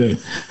with that day.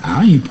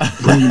 I ain't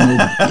bringing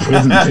no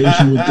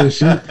presentation with this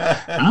shit.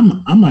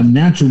 I'm a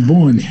natural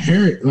born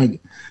hair.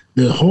 Like,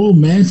 the whole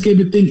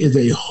manscaping thing is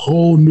a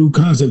whole new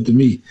concept to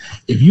me.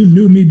 If you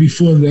knew me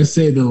before, let's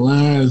say, the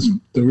last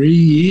 3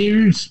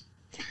 years,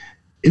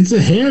 it's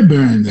a hair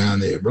burn down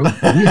there, bro.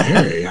 We're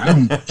hairy. I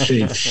don't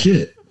shave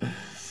shit.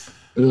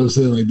 You know what I'm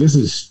saying? Like, this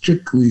is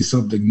strictly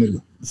something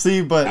new.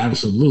 See, but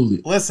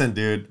absolutely. Listen,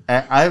 dude,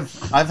 I've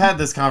had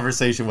this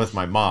conversation with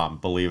my mom,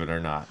 believe it or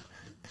not,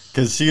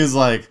 because she was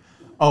like,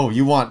 "Oh,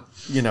 you want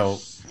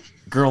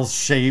girls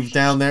shave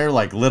down there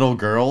like little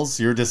girls.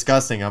 You're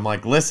disgusting. I'm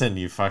like, listen,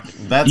 you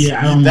fucking. That's Yeah,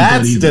 I don't want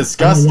that's that either.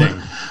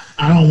 disgusting.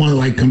 I don't want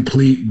like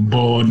complete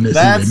baldness.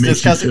 That's that makes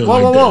disgusting. You Whoa,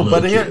 feel whoa, like whoa!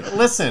 that But here,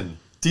 listen.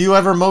 Do you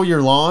ever mow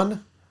your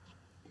lawn?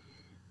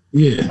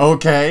 Yeah.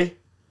 Okay.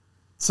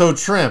 So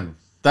trim.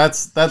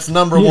 That's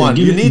number Yeah, one.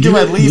 get You it- need get to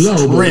at it least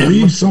low, but trim.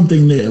 leave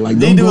something there. Like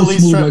Need don't to go at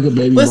least smooth trim. like a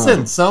baby Listen,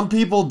 bottle. some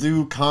people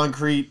do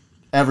concrete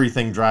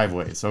everything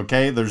driveways.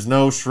 Okay, there's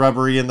no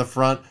shrubbery in the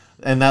front,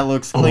 and that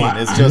looks clean.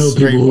 It's I just know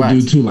straight people who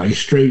wax. do too, like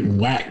straight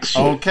wax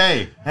shit.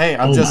 Okay. Hey,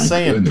 I'm Oh just my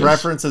saying, goodness.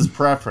 preference is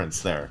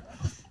preference there.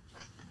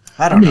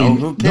 I I don't mean, know.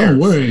 Who cares? don't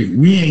worry,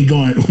 we ain't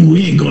going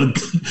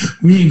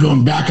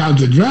back out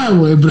the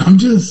driveway. But I'm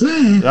just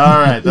saying. All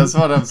right, that's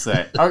what I'm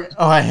saying. Okay,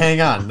 oh, hang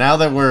on. Now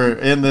that we're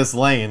in this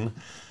lane,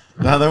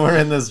 now that we're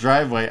in this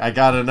driveway, I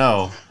gotta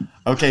know.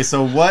 Okay,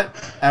 so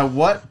at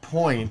what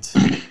point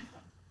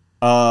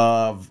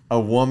of a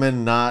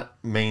woman not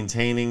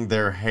maintaining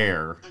their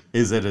hair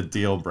is it a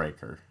deal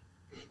breaker?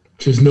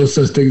 There's no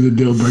such thing as a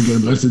deal breaker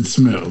unless it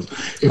smells.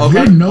 If Okay,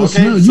 there's no okay.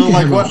 smell, you So can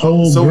like have what? a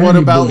whole So what granny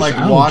about bush. like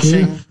I don't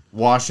care.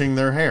 washing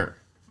their hair?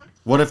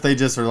 What if they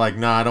just are like,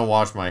 nah, I don't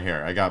wash my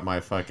hair. I got my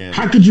fucking.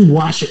 How could you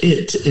wash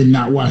it and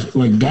not wash?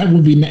 Like that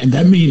would be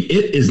that mean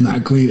it is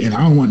not clean, and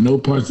I don't want no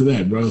parts of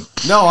that, bro.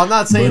 No, I'm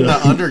not saying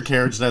But, the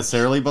undercarriage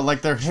necessarily, but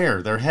like their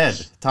hair, their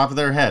head, top of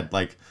their head.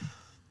 Like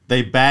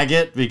they bag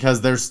it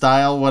because their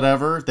style,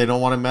 whatever. They don't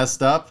want it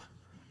messed up,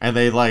 and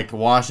they like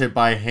wash it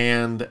by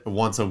hand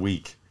once a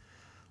week.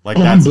 Like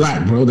Oh, I'm that's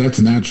black, bro. That's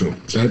natural.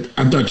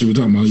 I thought you were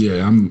talking about.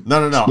 Yeah, I'm.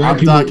 No. Black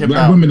I'm talking black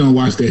about. women don't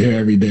wash their hair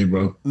every day,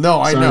 bro.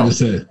 No, I Sorry know. to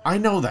say. I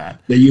know that.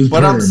 They use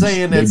But I'm perms.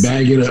 saying they it's.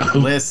 bag it up.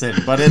 Listen,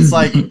 but it's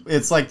like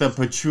the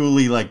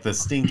patchouli, like the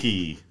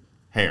stinky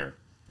hair.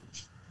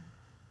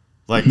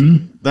 Like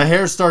the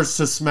hair starts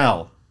to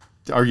smell.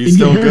 Are you If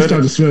still your hair good?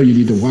 starts to smell, you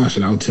need to wash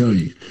it. I'll tell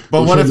you.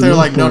 But what for if the they're most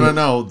like, no, part-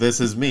 no, this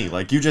is me.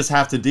 Like, you just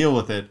have to deal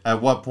with it.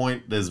 At what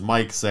point does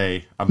Mike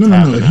say, I'm No.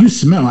 tapping If out? you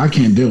smell, I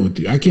can't deal with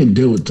you. I can't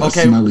deal with a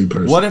Okay, smelly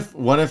person.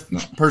 what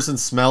if person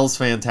smells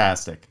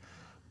fantastic,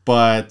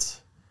 but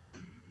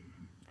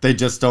they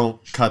just don't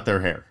cut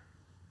their hair?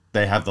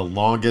 They have the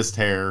longest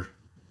hair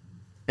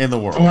in the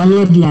world. Oh, I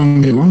love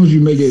long hair. As long as you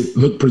make it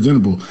look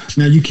presentable.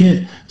 Now you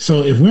can't.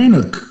 So if we're in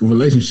a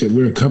relationship,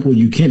 we're a couple.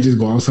 You can't just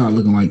go outside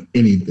looking like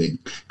anything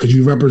because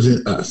you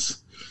represent us.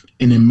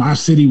 And in my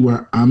city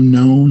where I'm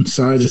known,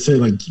 sorry to say,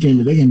 like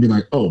they can be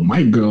like, "Oh,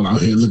 my girl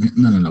out here looking."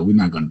 No. We're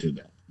not going to do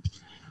that.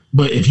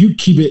 But if you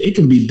keep it, it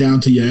can be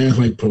down to your ass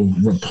like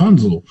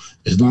Rapunzel,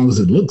 as long as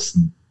it looks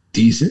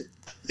decent.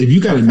 If you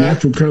got a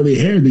natural curly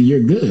hair, then you're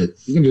good.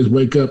 You can just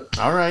wake up.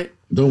 All right.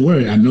 Don't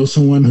worry. I know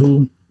someone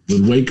who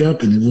would wake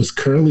up and it was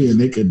curly and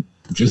they could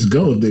just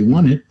go if they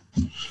wanted.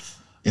 And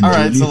All they'll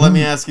right. be So let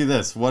me fine. ask you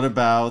this: What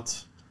about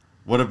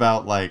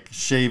like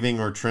shaving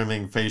or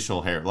trimming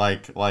facial hair,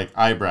 like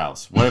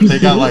eyebrows? What if they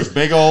got like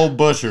big old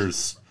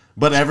bushers,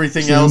 but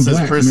everything See, else I'm is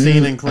black,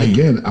 pristine man. and clean?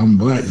 Again, I'm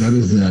black. That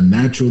is a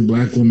natural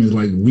black woman's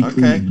like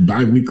weekly, Okay.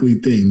 bi-weekly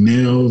thing.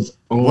 Nails,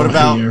 all What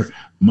about- hair,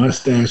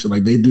 mustache.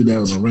 Like they do that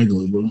on a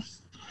regular, bro.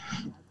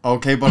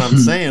 Okay, but I'm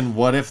saying,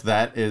 what if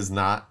that is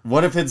not?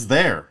 What if it's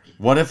there?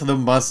 What if the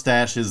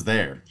mustache is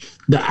there?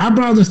 The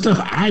eyebrows and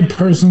stuff, I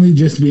personally,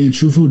 just being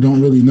truthful,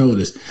 don't really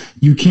notice.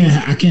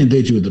 I can't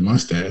date you with the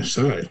mustache.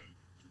 Sorry.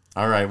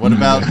 All right. What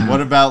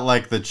about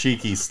like the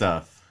cheeky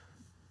stuff?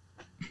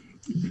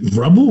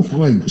 Rubble?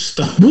 Like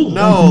stubble?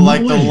 No,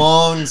 like the way.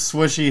 long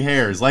swishy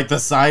hairs, like the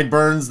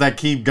sideburns that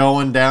keep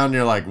going down.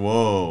 You're like,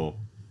 whoa.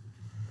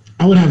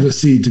 I would have to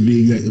see to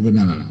be exactly, but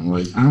no.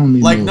 Like I don't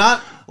need Like no,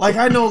 not like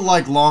I know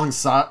like long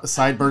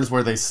sideburns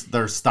where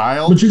they're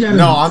styled. But you gotta-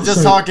 no, I'm just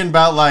so- talking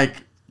about like,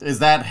 is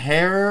that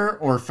hair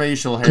or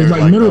facial hair? because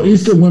like Middle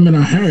those? Eastern women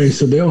are hairy,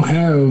 so they'll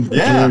have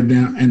Yeah. hair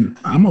down, and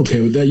I'm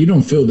okay with that. You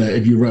don't feel that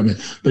if you rub it,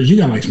 but you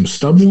got like some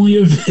stubble on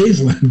your face,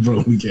 like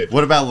bro, we get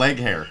What about leg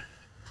hair?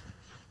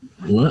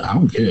 what? I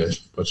don't care.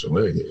 Put your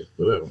leg here,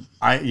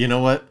 whatever. You know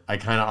what? I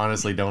kind of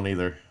honestly don't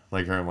either.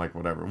 Like her, I'm like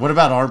whatever. What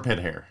about armpit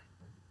hair?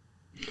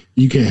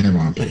 You can't have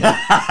armpit.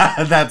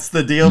 That's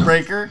the deal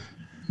breaker.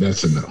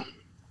 That's a no.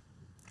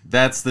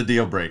 That's the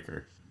deal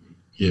breaker.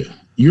 Yeah,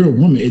 you're a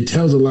woman. It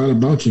tells a lot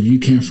about you if you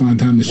can't find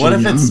time to. What shave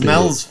if your it armpit.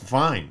 smells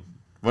fine?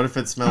 What if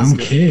it I smells don't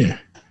good? care.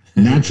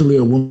 Naturally,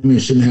 a woman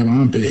shouldn't have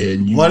armpit hair.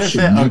 You What if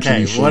should it? naturally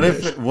Okay.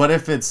 shave that. What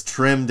if it's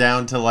trimmed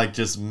down to like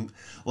just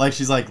like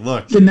she's like,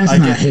 look. Then that's I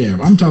not get, hair.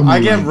 I'm talking about I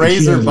get like, if she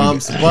razor has, like,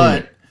 bumps, a hair.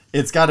 but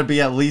it's got to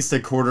be at least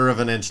 1/4 of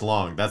an inch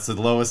long. That's the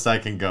lowest I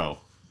can go.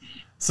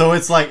 So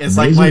it's like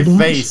Razor my bumps?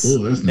 face.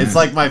 Ooh, that's It's nasty.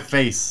 like my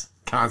face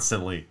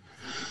constantly.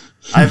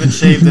 I haven't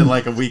shaved in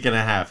like a week and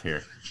a half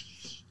here.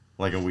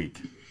 Like a week,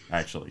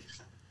 actually.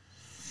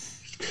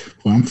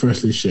 Well, I'm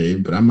freshly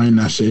shaved, but I might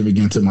not shave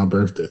again till my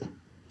birthday.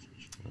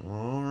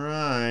 All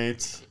right.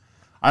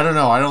 I don't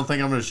know. I don't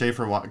think I'm going to shave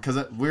for a while. Because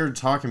we were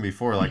talking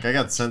before. Like, I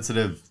got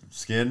sensitive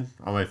skin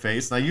on my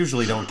face. And I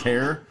usually don't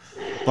care.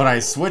 But I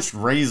switched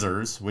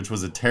razors, which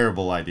was a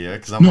terrible idea.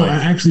 Because I'm No, like,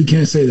 I actually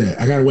can't say that.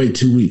 I gotta wait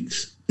 2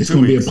 weeks. It's 2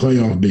 gonna be a weeks.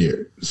 playoff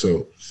beard.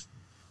 So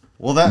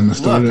well, I'm gonna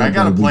start look, it I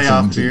got a by week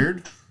playoff 17.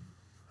 beard.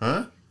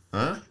 Huh?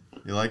 Huh?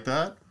 You like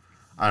that?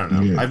 I don't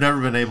know. Yeah. I've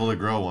never been able to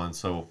grow one,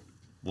 so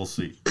we'll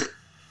see.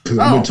 Because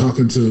I've been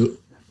talking to, you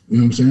know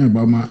what I'm saying,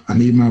 about I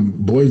need my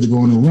boys to go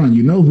on a run.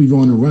 You know, we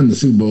going to run the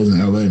Super Bowls in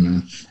LA,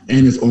 man.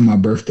 And it's on my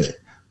birthday.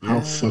 How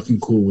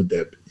fucking cool would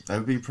that be? That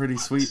would be pretty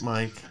sweet,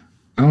 Mike.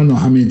 I don't know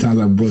how many times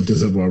I've brought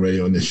this up already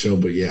on this show,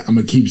 but yeah, I'm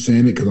going to keep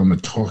saying it because I'm going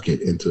to talk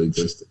it into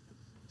existence.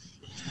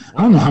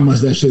 I don't know how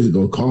much that shit is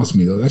going to cost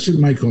me, though. That shit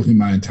might cost me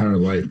my entire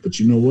life. But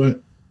you know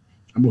what?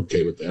 I'm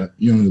okay with that.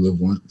 You only live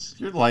once.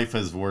 Your life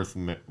is worth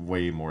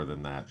way more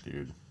than that,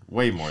 dude.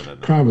 Way more than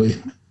that. Probably.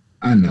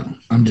 I know.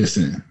 I'm just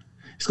saying.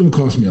 It's going to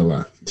cost me a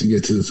lot to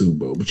get to the Super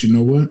Bowl. But you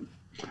know what?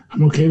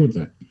 I'm okay with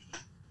that.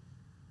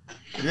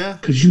 Yeah.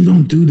 Because you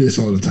don't do this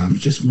all the time.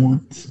 Just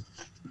once.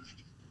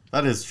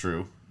 That is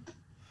true.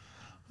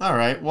 All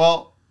right.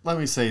 Well, let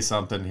me say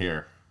something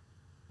here.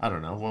 I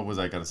don't know. What was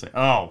I going to say?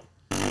 Oh.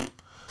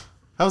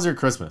 How was your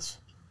Christmas?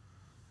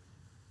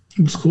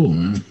 It was cool,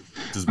 man.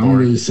 Just I don't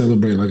boring? really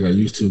celebrate like I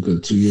used to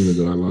because 2 years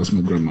ago I lost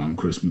my grandma on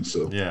Christmas.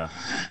 So Yeah.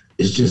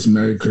 it's just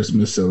Merry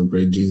Christmas,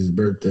 celebrate Jesus'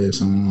 birthday. If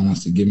someone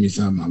wants to give me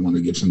something, I want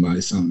to give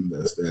somebody something.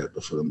 That's that.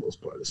 But for the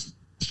most part,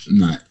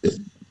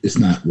 it's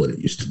not what it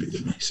used to be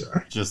to me.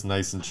 Sorry. Just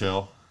nice and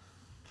chill.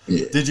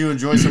 Yeah. Did you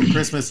enjoy some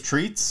Christmas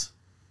treats?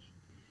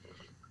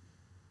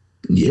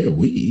 Yeah,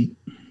 weed.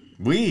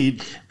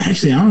 Weed?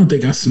 Actually, I don't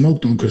think I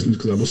smoked on Christmas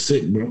because I was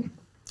sick, bro.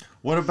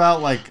 What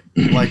about like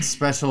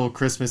special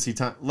Christmassy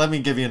time? Let me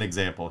give you an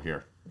example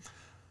here.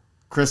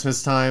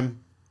 Christmas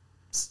time,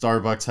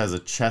 Starbucks has a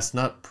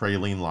chestnut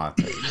praline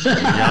latte.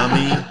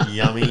 Yummy,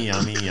 yummy,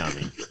 yummy,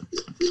 yummy.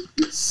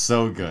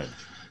 So good.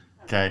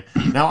 Okay.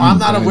 Now I'm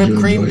not a whipped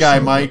cream guy,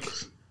 Mike.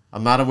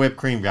 I'm not a whipped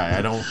cream guy.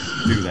 I don't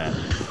do that.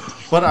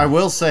 But I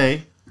will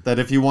say that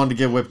if you want to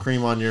get whipped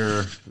cream on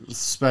your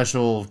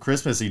special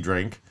Christmassy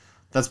drink,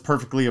 that's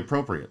perfectly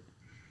appropriate.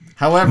 I've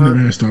However, never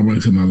had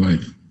Starbucks in my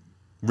life.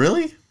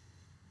 really?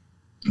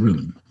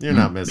 Really. You're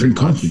not missing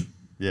Drink much. coffee.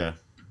 Yeah,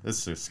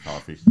 it's just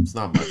coffee. It's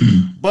not much.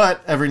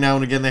 But every now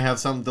and again they have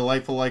something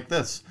delightful like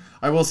this.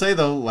 I will say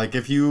though, like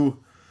if you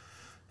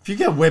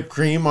get whipped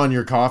cream on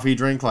your coffee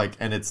drink, like,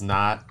 and it's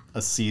not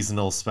a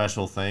seasonal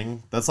special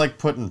thing, that's like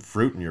putting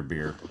fruit in your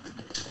beer.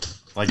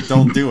 Like,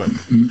 don't do it.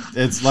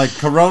 It's like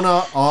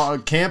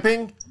Corona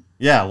camping.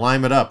 Yeah,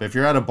 lime it up. If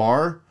you're at a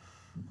bar,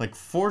 like,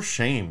 for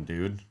shame,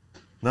 dude.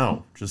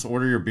 No, just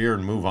order your beer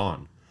and move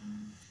on.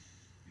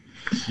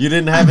 You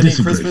didn't have any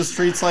disagree. Christmas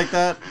treats like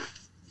that?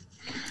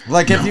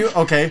 Like, if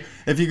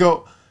you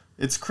go,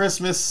 it's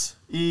Christmas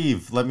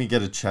Eve, let me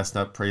get a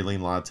chestnut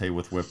praline latte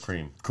with whipped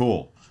cream.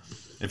 Cool.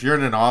 If you're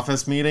in an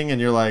office meeting and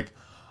you're like,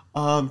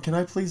 can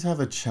I please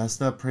have a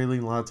chestnut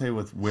praline latte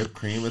with whipped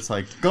cream? It's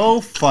like,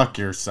 go fuck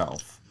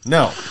yourself.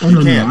 No,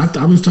 you can't.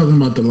 I was talking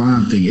about the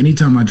lime thing.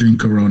 Anytime I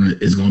drink Corona,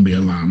 it's going to be a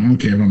lime. I don't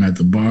care if I'm at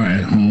the bar,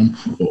 at home,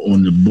 or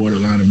on the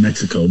borderline of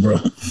Mexico, bro.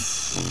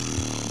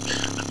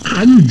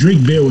 How do you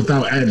drink beer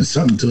without adding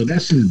something to it?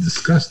 That shit is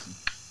disgusting.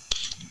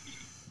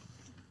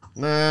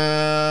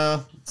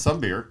 Nah,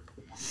 some beer.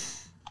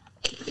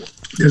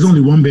 There's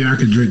only one beer I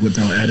could drink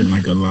without adding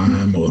like a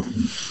lime or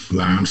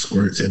lime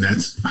squirts, and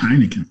that's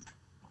Heineken.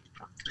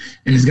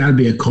 And it's got to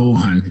be a cold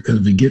Heineken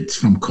because if it gets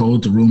from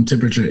cold to room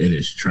temperature, it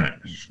is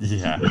trash.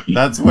 Yeah,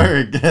 that's where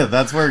it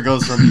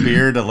goes from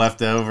beer to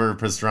leftover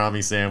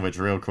pastrami sandwich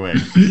real quick.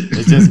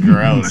 It's just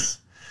gross.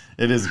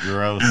 It is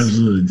gross.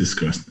 Absolutely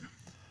disgusting.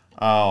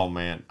 Oh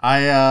man,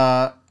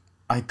 I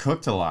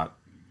cooked a lot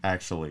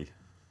actually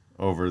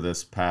over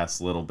this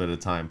past little bit of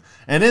time,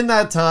 and in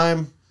that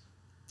time,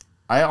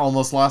 I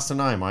almost lost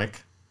an eye,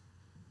 Mike.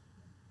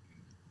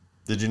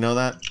 Did you know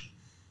that?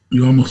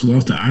 You almost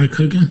lost the eye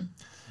cooking?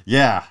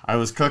 Yeah, I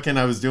was cooking.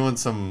 I was doing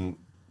something.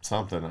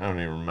 I don't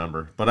even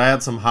remember. But I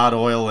had some hot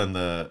oil in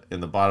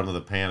the bottom of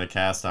the pan of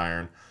cast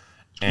iron,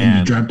 And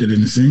you dropped it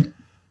in the sink?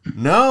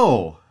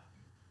 no,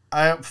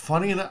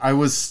 funny enough, I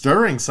was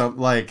stirring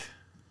something, like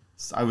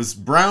I was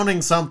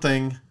browning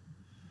something.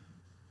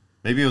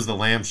 Maybe it was the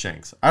lamb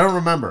shanks. I don't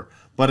remember,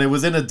 but it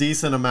was in a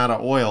decent amount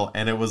of oil,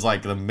 and it was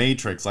like the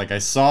Matrix. Like I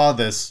saw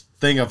this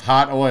thing of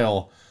hot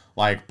oil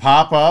like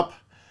pop up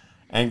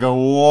and go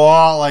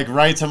whoa, like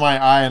right to my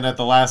eye, and at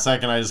the last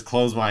second I just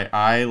closed my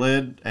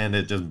eyelid and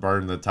it just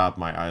burned the top of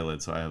my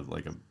eyelid, so I have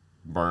like a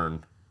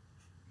burn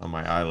on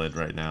my eyelid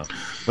right now.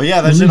 But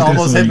yeah, that At shit least that's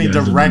almost all hit you me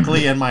guys are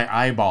directly in my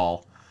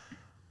eyeball,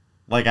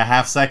 like a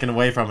half second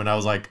away from it. I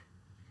was like,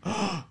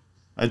 I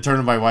turned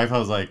to my wife, I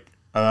was like,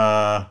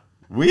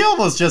 we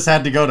almost just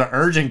had to go to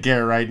urgent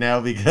care right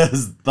now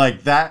because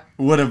like that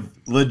would have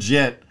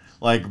legit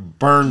like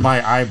burned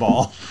my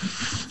eyeball.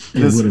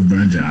 It would have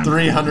burned your eye.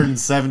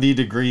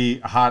 370-degree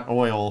hot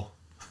oil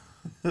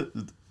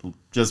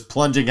just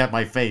plunging at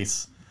my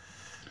face.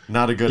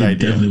 Not a good It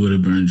idea. definitely would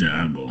have burned your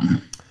eyeball.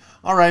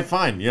 All right,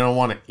 fine. You don't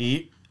want to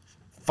eat?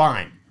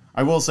 Fine.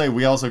 I will say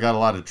we also got a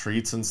lot of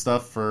treats and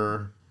stuff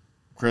for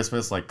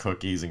Christmas, like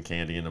cookies and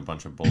candy and a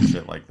bunch of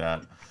bullshit like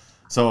that.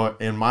 So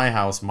in my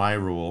house, my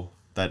rule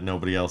that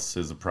nobody else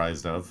is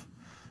apprised of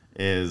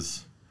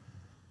is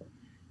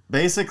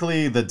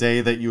basically the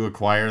day that you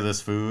acquire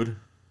this food,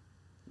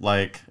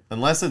 like,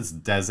 unless it's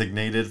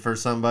designated for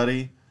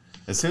somebody,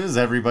 as soon as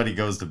everybody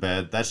goes to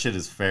bed, that shit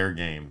is fair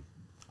game.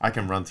 I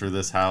can run through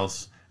this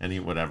house and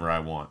eat whatever I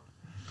want.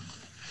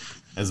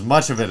 As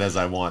much of it as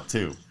I want,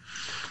 too.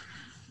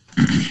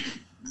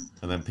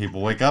 And then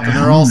people wake up and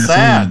they're all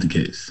sad. That's not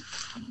the case.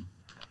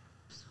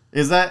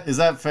 Is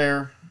that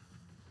fair?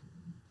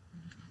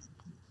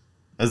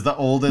 As the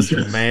oldest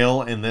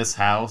male in this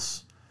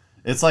house,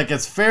 it's like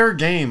it's fair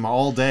game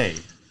all day.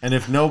 And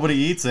if nobody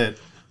eats it,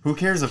 who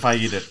cares if I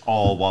eat it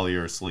all while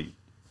you're asleep?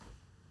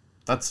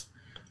 That's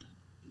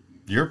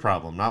your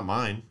problem, not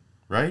mine,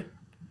 right?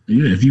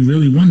 Yeah, if you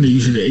really wanted it, you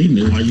should have eaten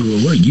it while you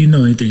were awake. You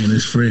know anything in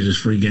this fridge is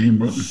free game,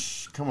 bro.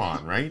 Come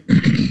on, right?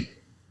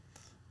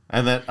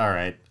 And then, all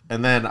right.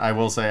 And then I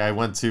will say I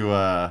went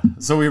to,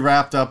 so we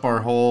wrapped up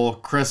our whole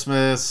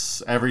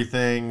Christmas,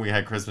 everything. We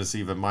had Christmas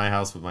Eve at my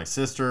house with my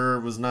sister.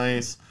 It was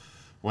nice.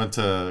 Went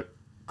to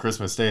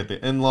Christmas Day at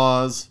the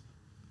in-laws.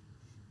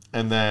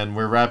 And then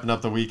we're wrapping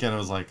up the weekend. I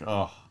was like,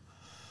 oh,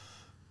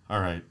 all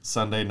right,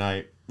 Sunday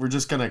night. We're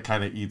just going to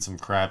kind of eat some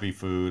crappy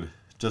food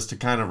just to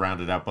kind of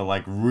round it out, but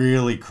like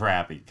really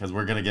crappy because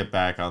we're going to get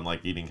back on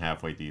like eating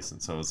halfway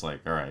decent. So it's like,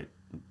 all right,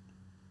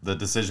 the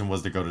decision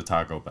was to go to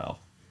Taco Bell.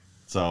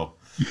 So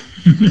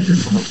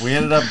we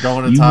ended up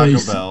going to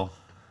Taco Bell.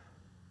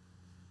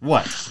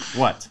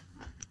 What?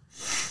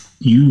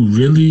 You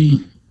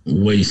really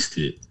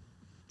wasted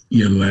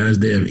your last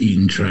day of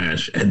eating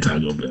trash at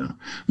Taco Bell.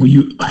 When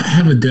you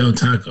have a Del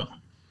Taco,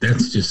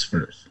 that's just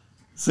first.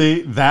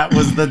 See, that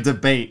was the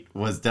debate,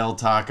 was Del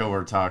Taco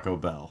or Taco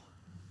Bell.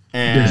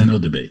 And, there's no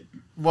debate.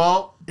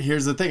 Well,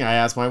 here's the thing. I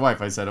asked my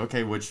wife, I said,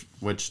 okay, which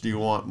do you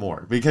want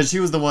more? Because she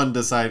was the one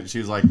decided. She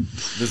was like,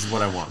 this is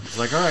what I want. She's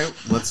like, all right,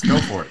 let's go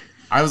for it.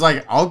 I was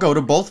like, I'll go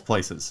to both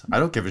places. I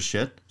don't give a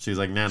shit. She's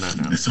like, no.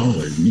 It's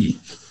always me.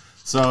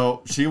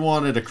 So she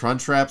wanted a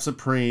Crunchwrap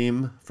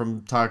Supreme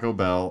from Taco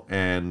Bell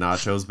and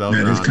Nachos Bel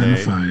That is kind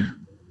of Grande fire.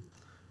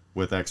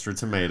 with extra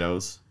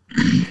tomatoes.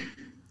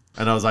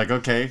 And I was like,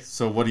 okay,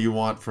 so what do you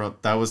want from...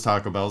 That was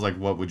Taco Bell. I was like,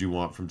 what would you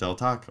want from Del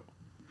Taco?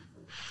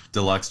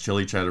 Deluxe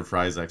chili cheddar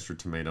fries, extra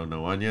tomato,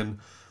 no onion,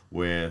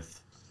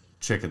 with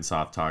chicken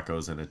soft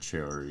tacos and a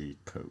cherry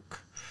Coke.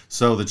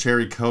 So the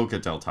cherry Coke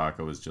at Del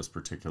Taco is just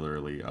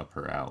particularly up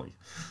her alley.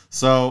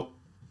 So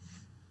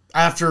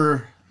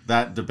after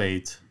that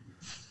debate,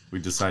 we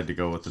decided to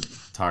go with the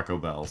Taco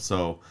Bell.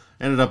 So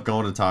ended up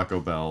going to Taco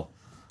Bell,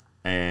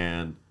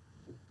 and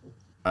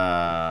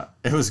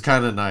it was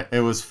kind of nice.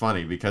 It was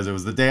funny because it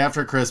was the day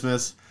after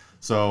Christmas.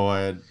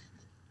 So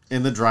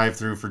in the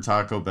drive-thru for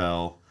Taco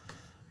Bell,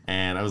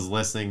 and I was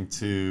listening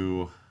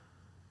to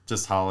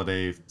just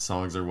holiday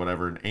songs or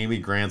whatever, and Amy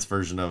Grant's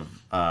version of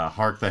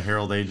Hark the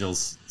Herald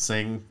Angels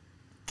Sing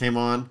came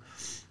on,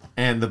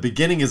 and the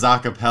beginning is a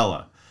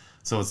cappella,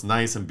 so it's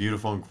nice and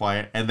beautiful and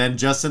quiet, and then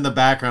just in the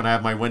background I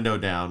have my window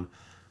down,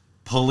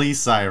 police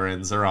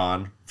sirens are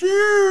on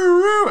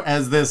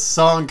as this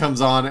song comes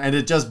on, and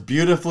it just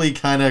beautifully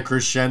kind of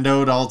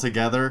crescendoed all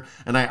together,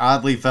 and I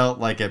oddly felt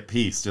like at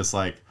peace, just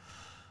like,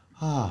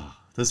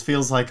 this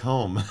feels like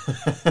home.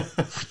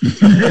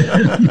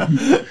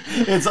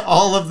 It's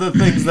all of the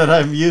things that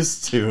I'm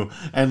used to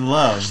and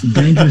love.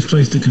 Dangerous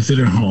place to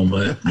consider home,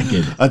 but I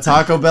get it. A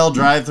Taco Bell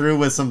drive-thru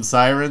with some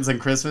sirens and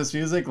Christmas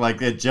music,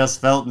 like it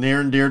just felt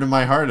near and dear to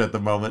my heart at the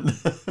moment.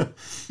 And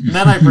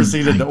then I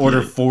proceeded to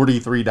order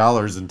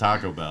 $43 in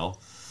Taco Bell.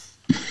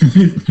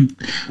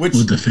 Which,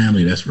 with the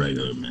family, that's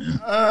regular, man.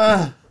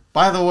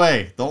 by the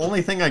way, the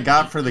only thing I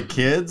got for the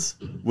kids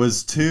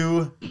was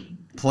 2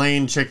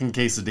 plain chicken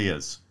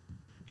quesadillas.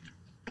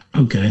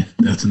 Okay,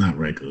 that's not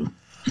regular.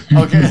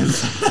 Okay.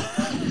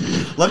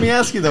 Let me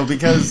ask you, though,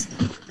 because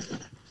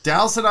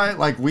Dallas and I,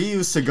 like, we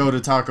used to go to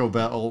Taco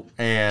Bell,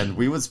 and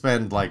we would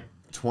spend, like,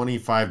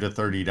 $25 to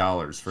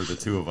 $30 for the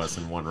 2 of us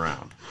in one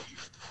round.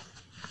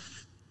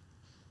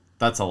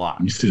 That's a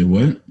lot. You said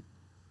what?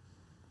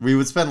 We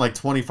would spend, like,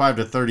 $25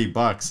 to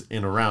 $30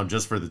 in a round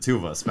just for the 2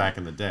 of us back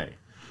in the day.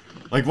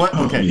 Like, what?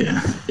 Okay. Oh,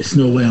 yeah. It's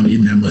no way I'm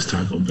eating that much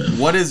Taco Bell.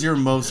 What is your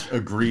most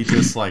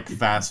egregious, like,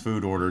 fast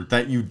food order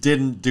that you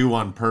didn't do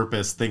on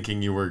purpose,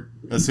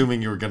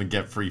 assuming you were going to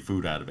get free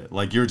food out of it?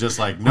 Like, you're just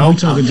like, no. Are we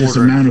talking just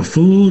amount of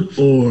food,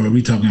 or are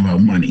we talking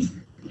about money?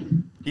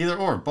 Either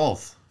or,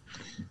 both.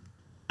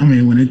 I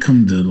mean, when it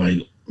comes to, like,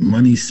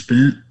 money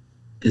spent,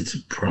 it's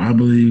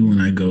probably when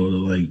I go to,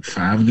 like,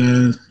 Five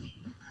Guys.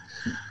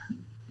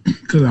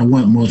 Because I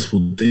want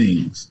multiple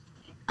things.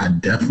 I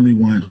definitely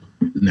want...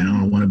 Now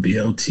I want a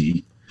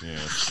BLT. Yeah.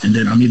 And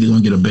then I'm either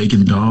going to get a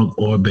bacon dog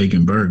or a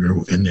bacon burger,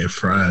 and they're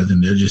fries,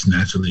 and they're just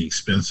naturally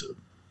expensive.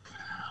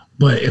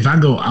 But if I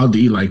go out to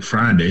eat like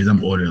Fridays,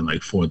 I'm ordering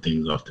like 4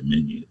 things off the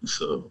menu.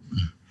 So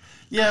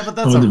yeah, but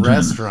that's a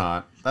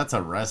restaurant. That's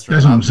a restaurant.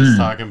 That's what I'm just saying.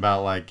 talking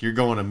about like you're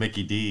going to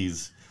Mickey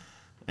D's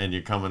and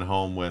you're coming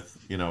home with,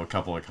 a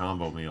couple of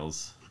combo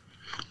meals.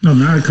 No,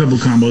 not a couple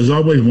combos.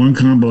 Always one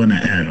combo and an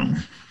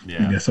add-on.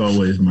 Yeah. That's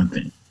always my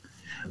thing.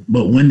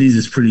 But Wendy's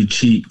is pretty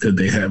cheap because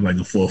they have like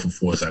a 4 for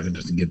 $4, so I can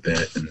just get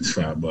that and it's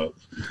 $5.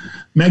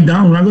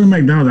 McDonald's, when I go to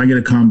McDonald's, I get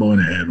a combo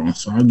and an add-on,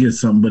 so I'll get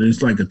something, but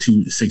it's like a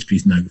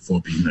 6-piece nugget,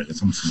 4-piece nugget,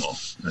 something small.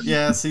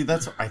 Yeah, see,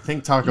 I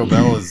think Taco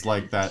Bell is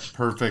like that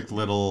perfect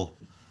little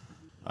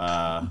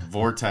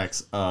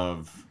vortex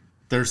of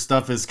their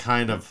stuff is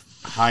kind of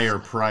higher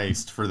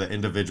priced for the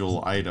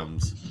individual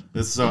items.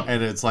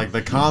 And it's like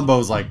the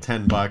combo's like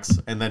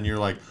 $10, and then you're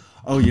like,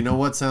 oh, you know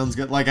what sounds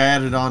good? Like I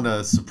added on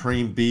a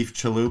Supreme Beef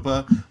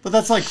Chalupa, but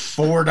that's like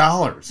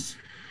 $4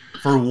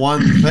 for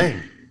one thing.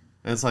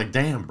 And it's like,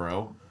 damn,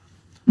 bro.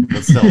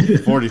 But still,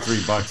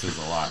 $43 is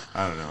a lot.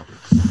 I don't know.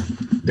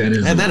 That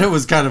is. And then it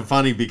was kind of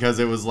funny because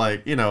it was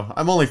like,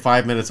 I'm only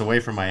 5 minutes away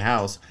from my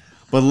house,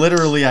 but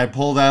literally I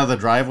pulled out of the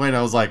driveway and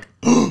I was like,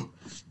 I'm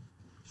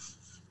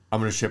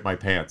going to shit my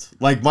pants.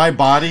 Like my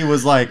body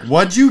was like,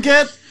 what'd you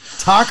get?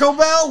 Taco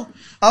Bell?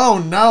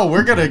 Oh no,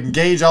 we're going to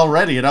engage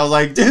already. And I was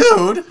like,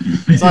 dude.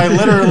 So I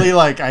literally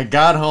I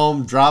got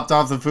home, dropped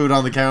off the food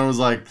on the counter, was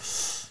like,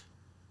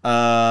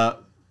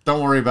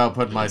 don't worry about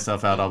putting my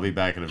stuff out. I'll be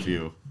back in a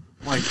few.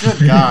 I'm like,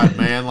 good God,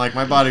 man. Like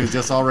my body was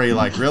just already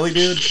like, really,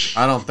 dude?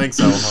 I don't think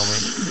so,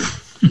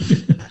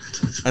 homie.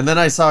 And then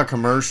I saw a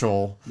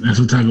commercial. That's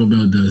what Taco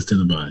Bell does to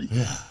the body.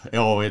 Yeah.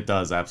 Oh, it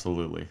does,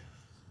 absolutely.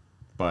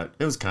 But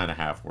it was kind of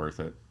half worth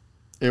it.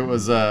 It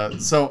was,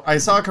 so I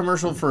saw a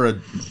commercial for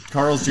a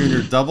Carl's Jr.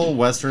 double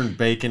Western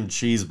bacon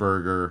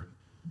cheeseburger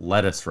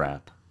lettuce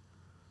wrap.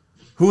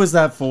 Who is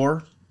that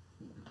for?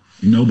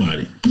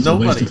 Nobody. It's a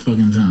waste of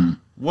fucking time.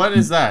 What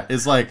is that?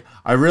 It's like,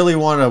 I really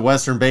want a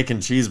Western bacon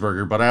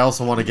cheeseburger, but I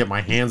also want to get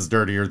my hands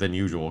dirtier than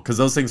usual, because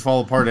those things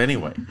fall apart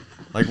anyway.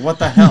 Like, what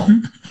the hell?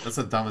 That's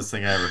the dumbest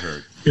thing I ever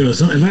heard.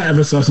 So if I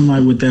ever saw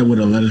somebody with that with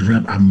a lettuce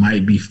wrap, I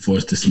might be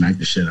forced to smack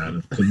the shit out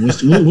of them.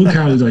 What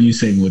calories are you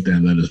saving with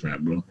that lettuce wrap,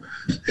 bro?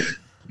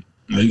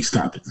 Like,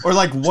 stop it. Or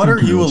like, what are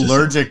you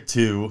allergic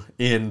to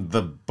in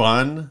the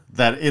bun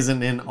that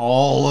isn't in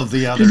all of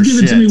the other shit?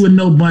 Just give it to me with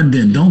no bun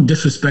then. Don't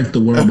disrespect the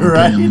world by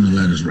right? putting on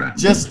the lettuce wrap.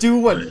 Just do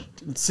what...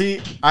 See,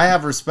 I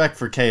have respect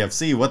for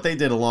KFC. What they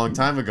did a long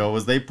time ago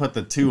was they put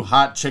the 2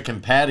 hot chicken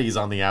patties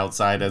on the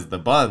outside as the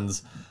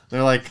buns.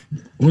 They're like,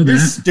 you're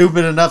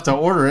stupid enough to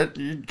order it.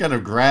 You're going to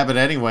grab it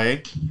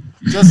anyway.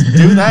 Just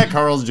do that,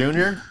 Carl's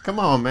Jr. Come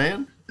on,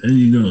 man. There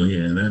you go.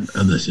 Yeah, that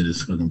other shit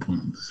is fucking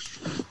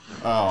pointless.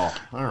 Oh,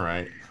 all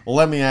right. Well,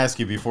 let me ask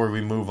you before we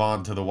move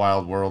on to the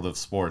wild world of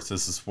sports.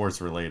 This is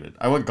sports related.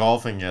 I went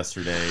golfing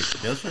yesterday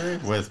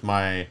with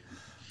my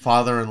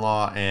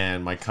father-in-law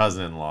and my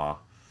cousin-in-law.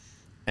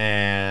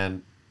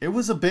 And it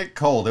was a bit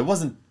cold. It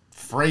wasn't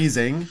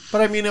freezing,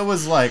 but I mean, it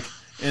was like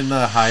in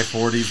the high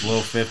 40s,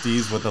 low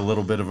 50s with a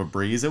little bit of a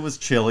breeze. It was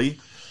chilly.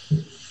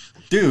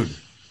 Dude,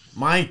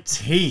 my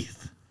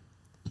teeth,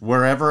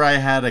 wherever I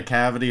had a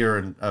cavity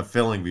or a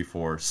filling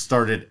before,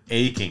 started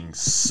aching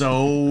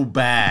so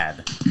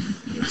bad.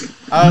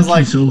 I was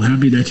like, so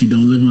happy that you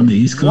don't live on the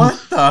East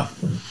Coast. What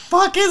the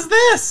fuck is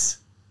this?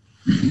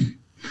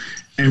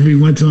 Every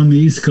winter on the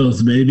East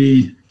Coast,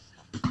 baby.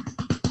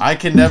 I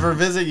can never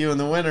visit you in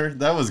the winter.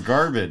 That was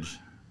garbage.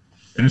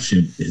 That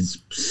shit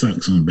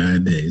sucks on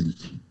bad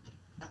days.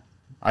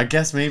 I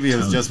guess maybe it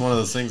was just one of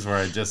those things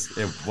where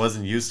it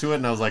wasn't used to it,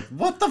 and I was like,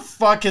 what the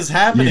fuck is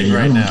happening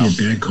right now? I don't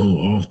get that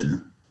cold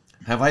often.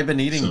 Have I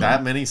been eating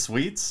that many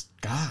sweets?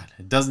 God,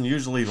 it doesn't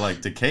usually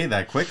decay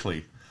that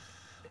quickly.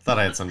 Thought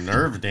I had some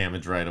nerve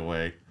damage right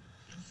away.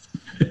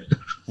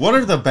 What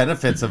are the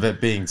benefits of it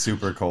being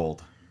super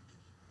cold?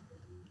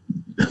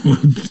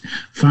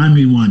 Find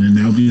me one, and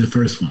that'll be the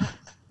first one.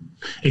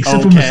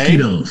 Except for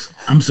mosquitoes.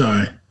 I'm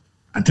sorry.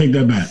 I take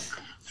that back.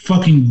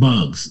 Fucking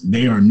bugs.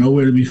 They are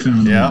nowhere to be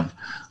found. Yeah.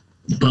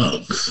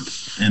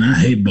 Bugs. And I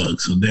hate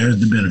bugs, so there's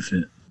the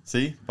benefit.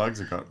 See?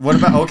 Bugs are gone.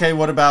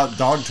 What about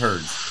dog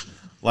turds?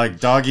 Like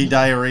doggy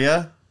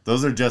diarrhea?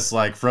 Those are just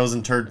like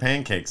frozen turd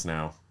pancakes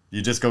now.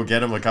 You just go get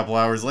them a couple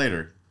hours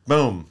later.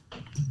 Boom.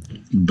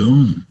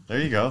 Boom. There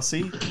you go.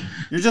 See?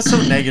 You're just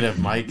so negative,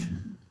 Mike.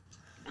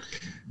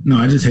 No,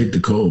 I just hate the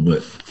cold,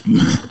 but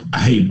I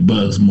hate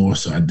bugs more,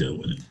 so I deal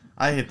with it.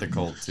 I hate the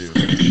cold, too.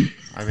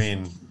 I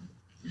mean,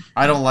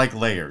 I don't like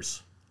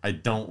layers. I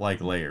don't like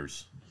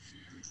layers.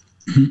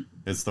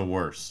 It's the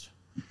worst.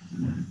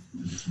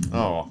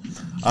 Oh.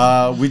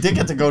 We did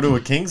get to go to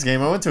a Kings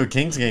game. I went to a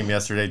Kings game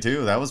yesterday,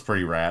 too. That was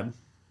pretty rad.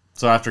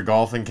 So after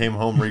golfing, came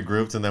home,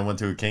 regrouped, and then went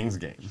to a Kings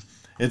game.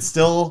 It's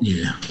still...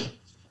 Yeah.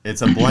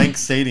 It's a blank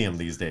stadium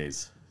these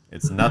days.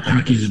 It's nothing.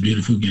 Hockey's a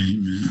beautiful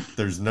game, man.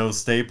 There's no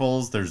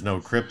Staples. There's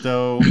no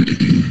crypto.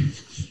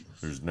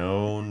 There's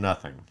no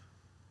nothing.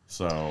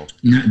 So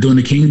not during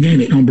the Kings game,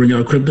 they don't bring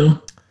out crypto.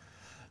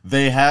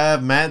 They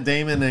have Matt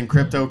Damon and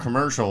crypto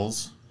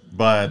commercials,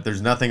 but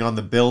there's nothing on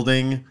the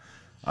building.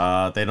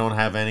 They don't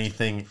have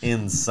anything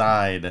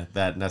inside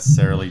that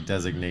necessarily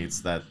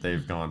designates that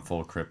they've gone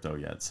full crypto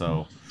yet.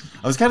 So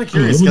I was kind of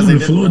curious because they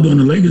didn't. Floor during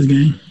the Lakers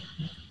game.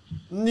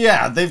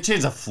 Yeah, they've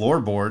changed the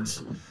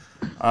floorboards.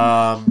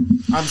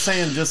 I'm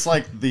saying just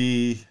like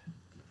they've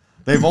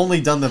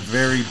only done the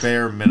very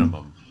bare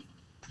minimum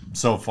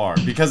so far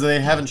because they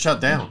haven't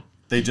shut down.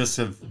 they just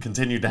have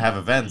continued to have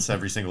events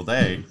every single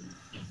day.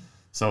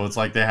 So it's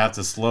like they have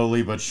to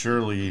slowly but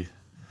surely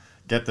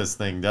get this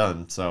thing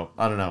done. So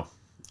I don't know.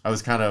 I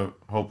was kind of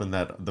hoping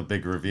that the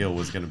big reveal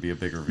was going to be a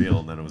big reveal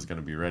and then it was going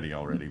to be ready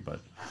already,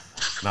 but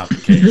not the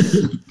case.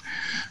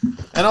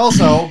 And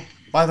also,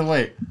 by the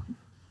way,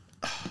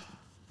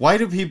 why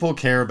do people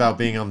care about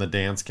being on the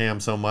dance cam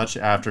so much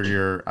after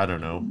you're, I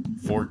don't know,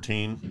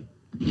 14?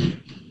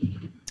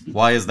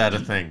 Why is that a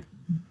thing?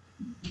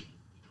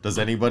 Does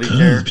anybody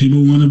care?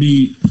 People want to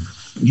be,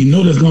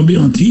 that's going to be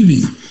on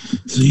TV.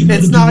 So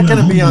it's not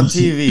going to be on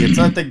TV. It's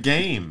at the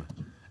game.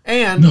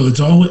 And no, it's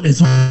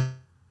on.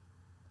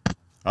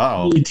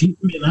 Uh-oh. TV,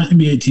 not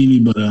NBA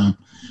TV, but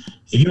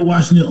if you're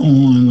watching it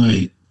on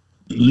like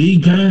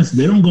League Pass,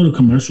 they don't go to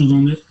commercials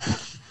on it.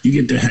 You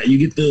get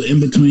the in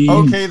between.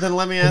 Okay, then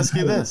let me ask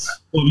you this: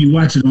 or you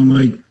watch it on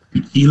like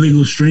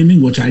illegal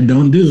streaming, which I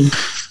don't do,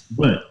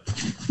 but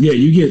yeah,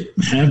 you get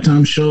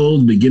halftime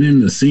shows, beginning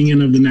the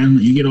singing of the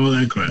national. You get all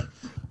that crap.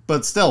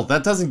 But still,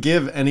 that doesn't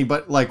give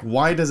anybody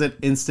why does it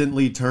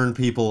instantly turn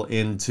people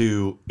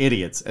into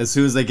idiots as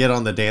soon as they get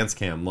on the dance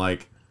cam?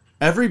 Like,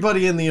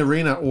 everybody in the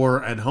arena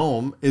or at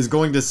home is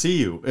going to see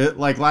you.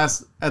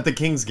 Last at the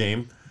Kings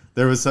game,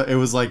 it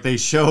was like they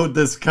showed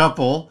this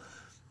couple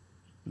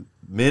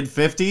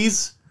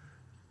mid-50s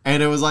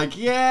and it was like,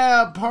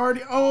 yeah, party.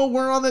 Oh,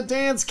 we're on the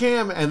dance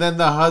cam. And then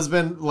the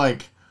husband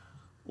like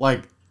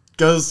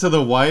goes to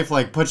the wife,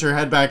 like, put your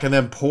head back, and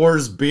then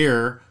pours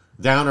beer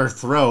down her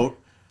throat.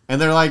 And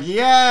they're like,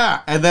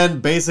 yeah. And then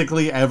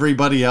basically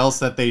everybody else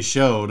that they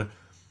showed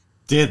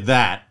did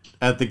that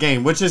at the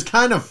game, which is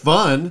kind of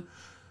fun.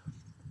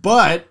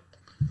 But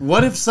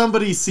what if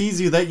somebody sees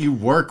you that you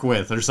work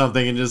with or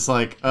something and just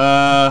like,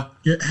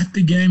 You're at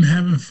the game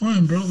having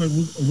fun, bro. Like,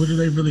 what are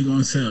they really going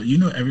to sell?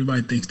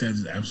 Everybody thinks that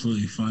is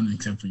absolutely fun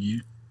except for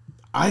you.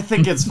 I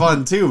think it's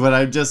fun too, but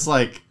I'm just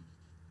like,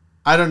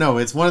 I don't know.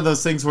 It's one of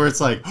those things where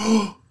it's like,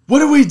 oh, what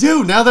do we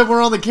do now that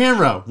we're on the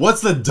camera? What's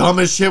the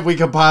dumbest shit we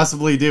could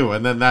possibly do?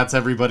 And then that's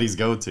everybody's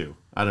go-to.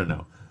 I don't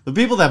know. The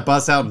people that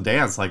bust out and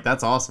dance, like,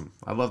 that's awesome.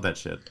 I love that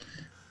shit.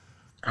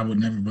 I would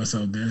never bust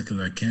out dance because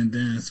I can't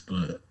dance,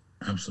 but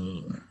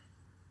absolutely.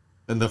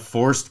 And the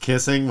forced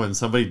kissing when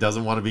somebody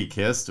doesn't want to be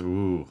kissed,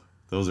 ooh,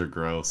 those are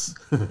gross.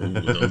 Ooh,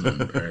 those are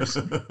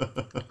embarrassing.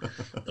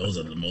 Those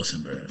are the most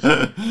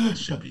embarrassing. It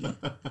should be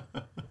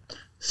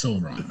so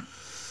wrong.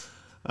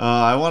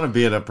 I want to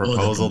be at a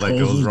proposal that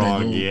goes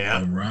wrong.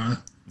 Yeah. Awry.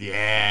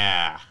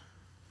 Yeah.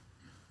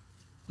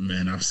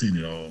 Man, I've seen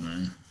it all,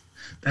 man.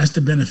 That's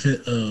the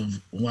benefit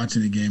of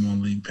watching the game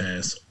on League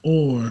Pass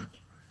or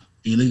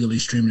illegally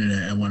streaming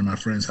it at one of my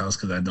friends' house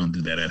because I don't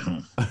do that at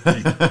home.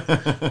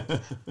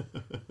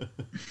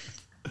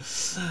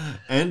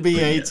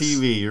 NBA yes.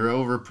 TV, you're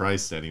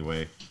overpriced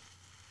anyway.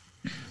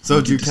 So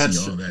did you catch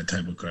all that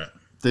type of crap?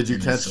 Did you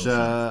catch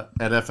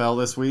NFL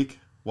this week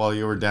while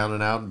you were down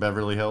and out in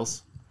Beverly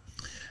Hills?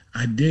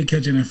 I did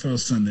catch NFL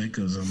Sunday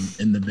because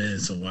I'm in the bed,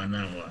 so why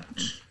not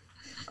watch?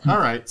 All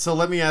right, so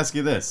let me ask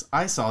you this.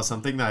 I saw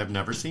something that I've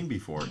never seen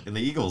before in the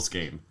Eagles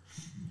game.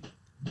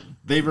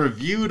 They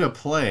reviewed a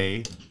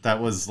play that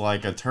was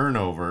like a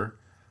turnover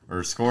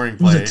or scoring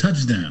play. It was a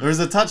touchdown. There was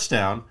a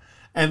touchdown.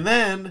 And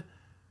then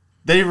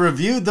they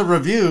reviewed the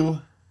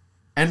review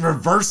and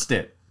reversed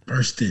it.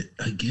 Reversed it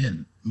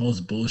again.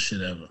 Most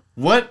bullshit ever.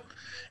 What?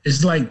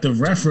 It's like the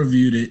ref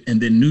reviewed it, and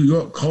then New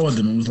York called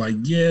them and was like,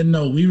 yeah,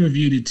 no, we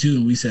reviewed it too,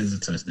 and we said it's a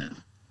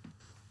touchdown.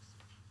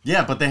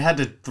 Yeah, but they had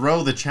to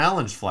throw the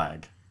challenge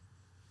flag.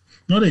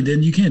 No, they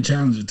didn't. You can't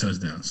challenge a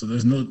touchdown. So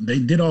they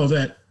did all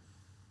that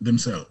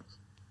themselves.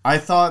 I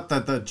thought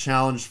that the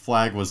challenge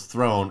flag was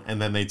thrown,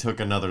 and then they took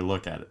another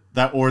look at it.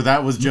 That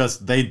was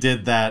just, they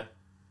did that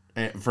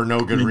for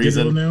no good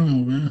reason.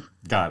 Man.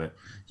 Got it.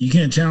 You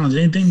can't challenge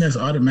anything that's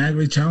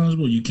automatically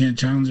challengeable. You can't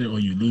challenge it or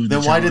you lose.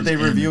 Then why did they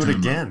review it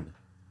again?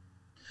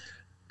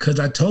 Because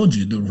I told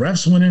you, the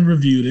refs went and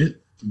reviewed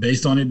it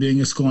based on it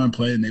being a scoring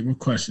play, and they were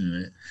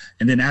questioning it.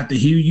 And then after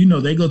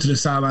they go to the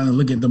sideline and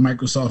look at the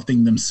Microsoft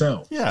thing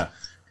themselves. Yeah.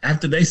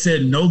 After they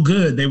said no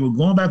good, they were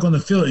going back on the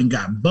field and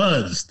got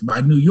buzzed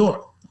by New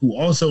York, who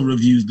also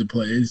reviews the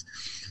plays.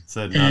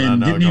 Said, no,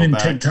 didn't even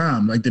take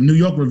time. Like, the New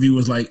York review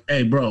was like,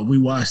 hey, bro, we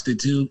watched it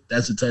too.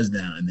 That's a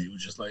touchdown. And they were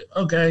just like,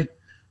 okay,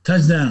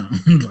 touchdown.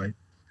 Like,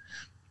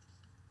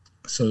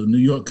 so New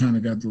York kind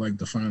of got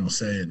the final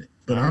say in it.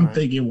 But I'm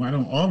thinking, why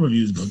don't all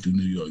reviews go through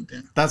New York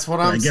then? That's what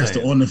I'm saying. I guess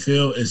the on the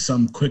field is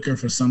some quicker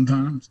for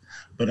sometimes,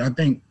 but I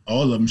think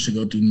all of them should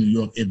go through New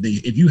York.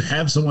 If you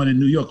have someone in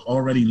New York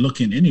already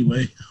looking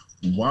anyway,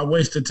 why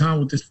waste the time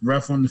with this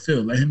ref on the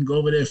field? Let him go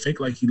over there, fake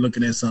like he's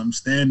looking at something,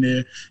 stand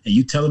there, and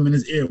you tell him in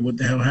his ear what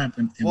the hell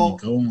happened, and we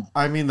go on.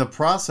 I mean, the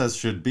process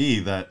should be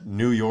that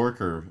New York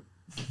or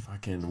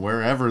fucking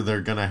wherever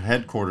they're going to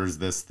headquarters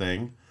this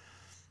thing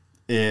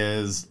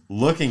is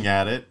looking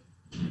at it.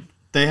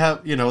 They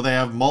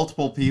have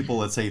multiple people,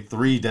 let's say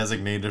 3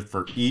 designated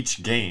for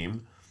each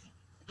game.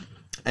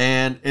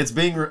 And it's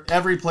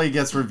every play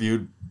gets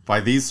reviewed by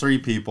these 3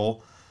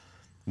 people,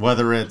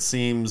 whether it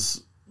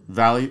seems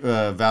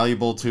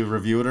valuable to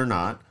review it or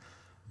not.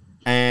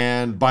 And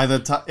And by the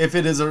time, if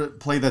it is a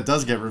play that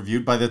does get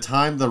reviewed, by the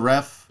time the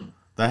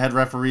head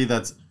referee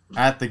that's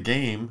at the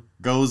game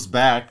goes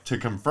back to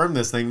confirm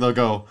this thing, they'll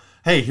go,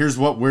 hey, here's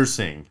what we're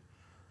seeing.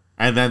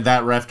 And then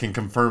that ref can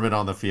confirm it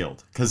on the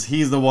field. Because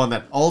he's the one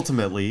that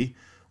ultimately,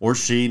 or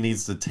she,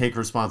 needs to take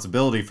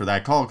responsibility for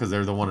that call because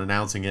they're the one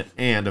announcing it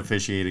and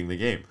officiating the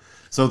game.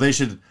 So they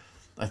should,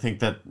 I think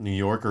that New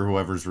York or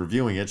whoever's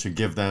reviewing it should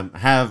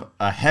have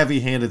a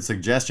heavy-handed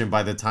suggestion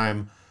by the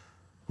time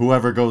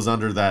whoever goes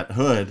under that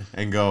hood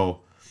and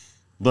go,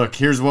 look,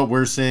 here's what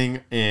we're seeing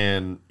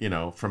in,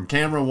 from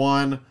camera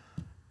 1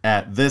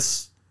 at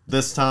this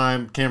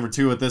time, camera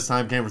 2 at this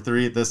time, camera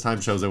 3 at this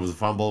time shows it was a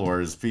fumble or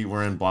his feet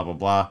were in, blah, blah,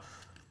 blah.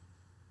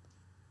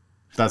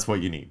 That's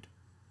what you need.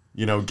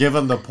 Give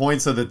him the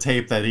points of the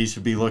tape that he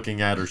should be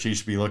looking at or she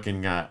should be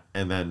looking at,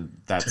 and then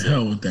that's it. To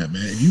hell with that,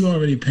 man. If you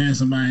already paying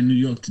somebody in New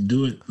York to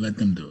do it, let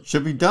them do it.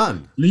 Should be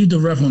done. Leave the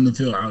ref on the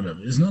field out of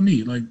it. There's no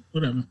need. Like,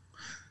 whatever.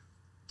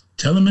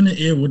 Tell them in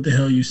the ear what the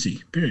hell you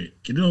see. Period.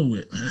 Get it over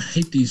with. I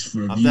hate these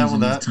reviews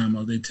and this time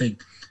out. They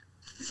take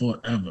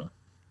forever.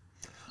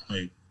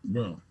 Like,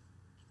 bro.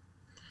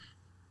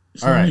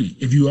 So all right.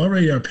 If you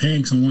already are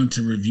paying someone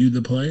to review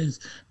the plays,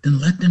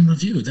 then let them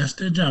review it. That's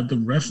their job. The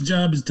ref's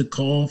job is to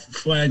call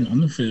flag on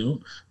the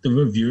field. The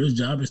reviewer's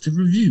job is to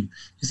review.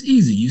 It's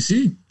easy, you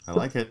see? I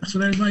like it. That's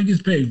what everybody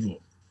gets paid for.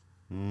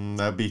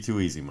 That'd be too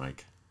easy,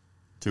 Mike.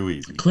 Too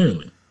easy.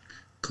 Clearly,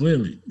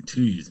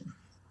 too easy.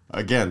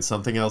 Again,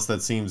 something else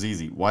that seems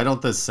easy. Why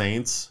don't the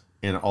Saints,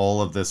 in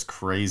all of this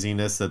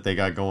craziness that they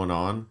got going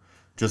on,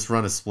 just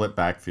run a split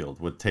backfield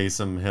with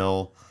Taysom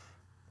Hill,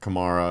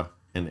 Kamara,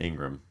 and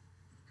Ingram?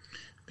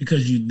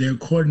 Because their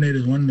coordinator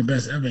is one of the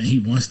best ever, and he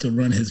wants to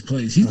run his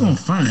plays. He's going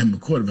to find him a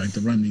quarterback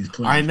to run these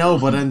plays. I know,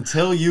 but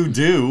until you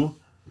do,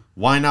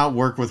 why not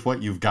work with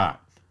what you've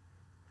got?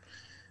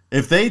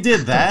 If they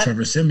did that...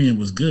 Trevor Siemian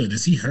was good.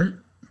 Is he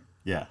hurt?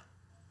 Yeah.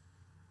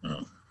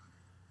 Oh.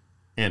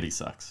 And he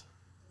sucks.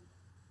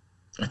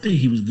 I think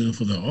he was good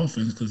for the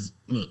offense because,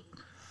 look.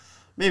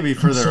 Maybe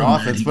for their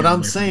offense, but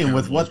I'm saying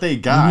with what they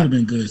got... He would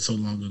have been good so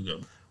long ago.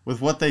 With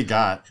what they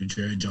got... If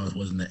Jerry Jones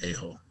wasn't an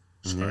a-hole.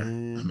 Sorry, I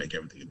make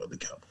everything about the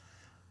Cowboys.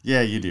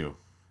 Yeah, you do.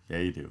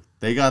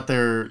 They got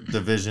their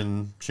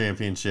division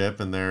championship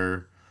and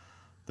their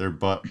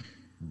butt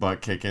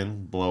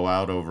kicking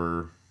blowout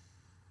over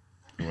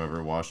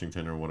whoever,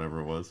 Washington or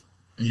whatever it was.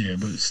 Yeah,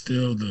 but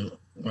still,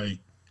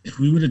 if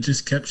we would have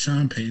just kept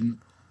Sean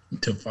Payton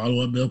to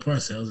follow up Bill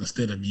Parcells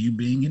instead of you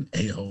being an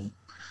a-hole,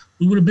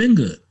 we would have been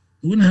good.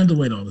 We wouldn't have to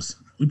wait all this.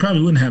 We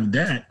probably wouldn't have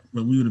that,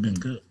 but we would have been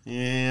good.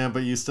 Yeah,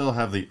 but you still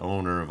have the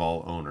owner of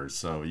all owners,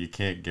 so you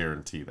can't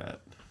guarantee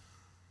that.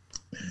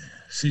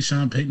 See,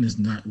 Sean Payton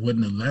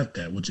wouldn't have left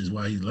that, which is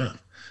why he left.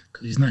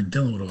 Because he's not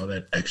dealing with all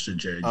that extra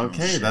Jerry Jones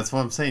Okay, shit. That's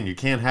what I'm saying. You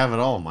can't have it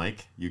all,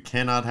 Mike. You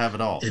cannot have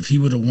it all. If he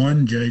would have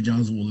won, Jerry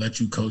Jones will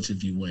let you coach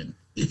if you win.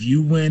 If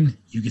you win,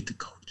 you get to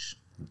coach.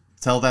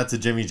 Tell that to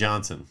Jimmy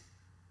Johnson.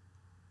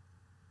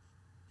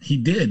 He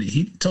did.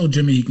 He told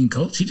Jimmy he can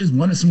coach. He just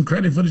wanted some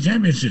credit for the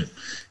championship.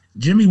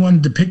 Jimmy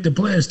wanted to pick the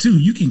players, too.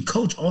 You can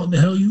coach all the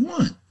hell you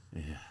want.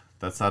 Yeah,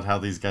 that's not how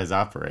these guys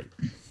operate.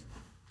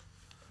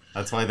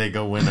 That's why they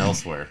go win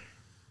elsewhere.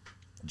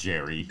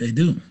 Jerry. They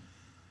do.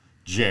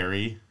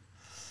 Jerry.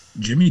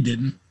 Jimmy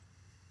didn't.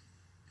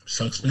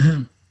 Sucks for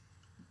him.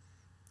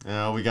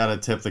 We got to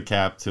tip the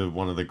cap to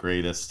one of the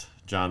greatest.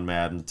 John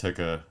Madden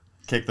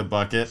kicked the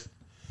bucket.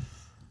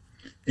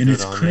 And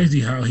it's crazy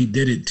how he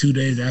did it 2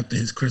 days after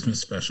his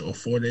Christmas special, or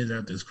 4 days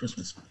after his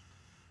Christmas special.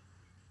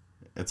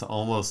 It's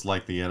almost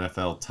like the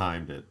NFL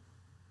timed it.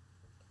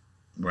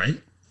 Right?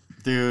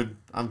 Dude,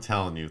 I'm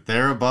telling you.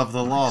 They're above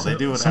the law. They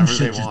do whatever they want.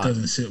 Some shit just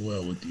doesn't sit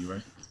well with you,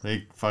 right?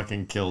 They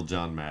fucking killed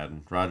John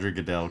Madden. Roger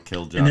Goodell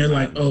killed John Madden. And they're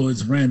Madden. like, oh,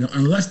 it's random.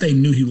 Unless they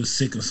knew he was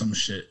sick or some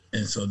shit.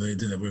 And so they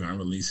did it. We're going to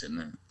release it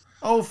now.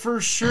 Oh,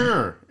 for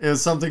sure. It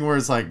was something where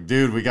it's like,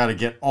 dude, we got to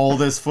get all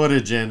this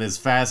footage in as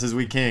fast as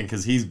we can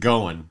because he's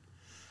going.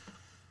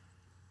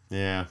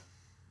 Yeah.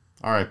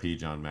 R.I.P.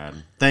 John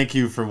Madden. Thank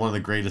you for one of the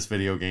greatest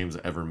video games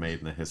ever made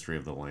in the history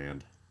of the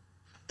land.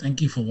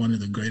 Thank you for one of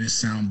the greatest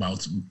sound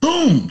bouts.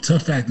 Boom!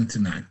 Tough acting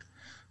tonight.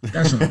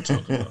 That's what I'm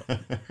talking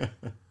about.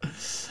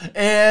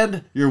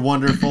 And your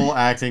wonderful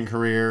acting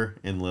career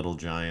in Little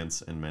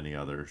Giants and many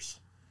others.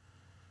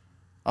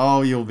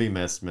 Oh, you'll be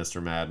missed,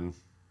 Mr. Madden.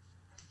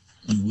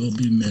 You will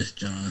be missed,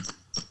 John.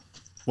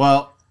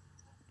 Well,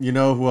 you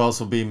know who else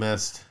will be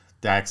missed?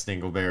 Dax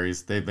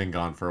Dingleberries. They've been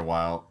gone for a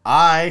while.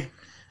 I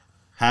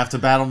have to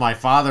battle my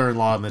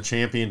father-in-law in the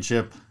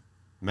championship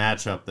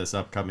matchup this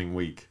upcoming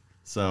week.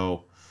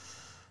 So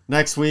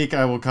next week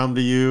I will come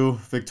to you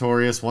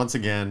victorious once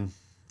again,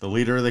 the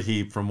leader of the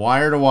heap, from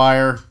wire to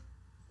wire,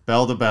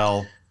 bell to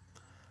bell,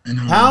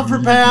 pound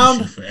for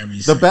pound,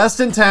 the best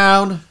in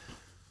town.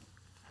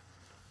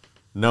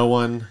 No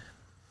one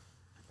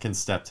can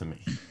step to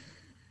me.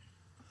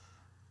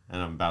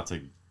 And I'm about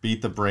to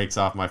beat the brakes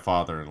off my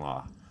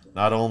father-in-law.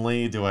 Not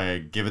only do I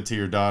give it to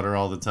your daughter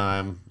all the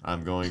time,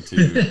 I'm going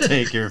to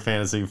take your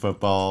fantasy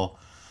football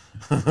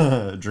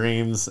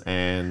dreams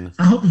and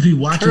I hope if he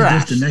watches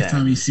Crash this, the next that.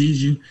 time he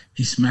sees you,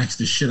 he smacks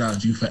the shit out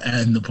of you for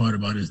adding the part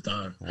about his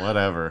daughter.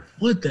 whatever.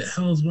 What the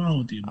hell's wrong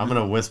with you? I'm Man?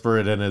 gonna whisper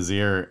it in his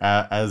ear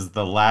as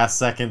the last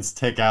seconds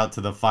tick out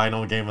to the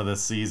final game of the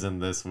season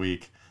this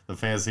week. The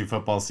fantasy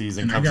football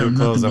season And I comes got to a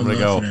close. nothing I'm but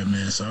gonna love go. for that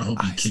man, so I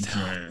hope he kicks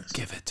your ass.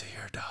 Give it to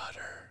your daughter.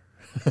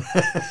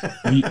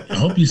 I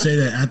hope you say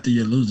that after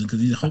you're losing, because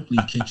he hopefully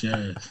he kicks your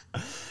ass.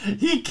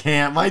 He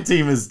can't. My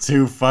team is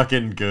too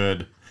fucking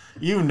good.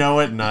 You know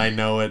it, and I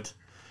know it.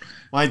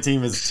 My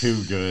team is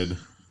too good.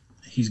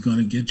 He's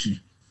gonna get you.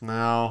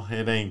 No,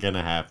 it ain't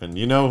gonna happen.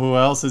 You know who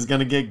else is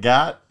gonna get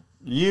got?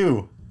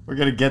 You. We're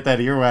gonna get that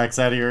earwax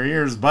out of your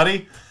ears,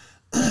 buddy.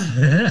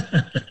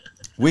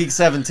 Week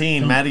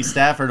 17, Matty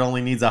Stafford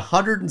only needs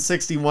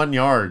 161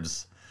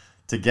 yards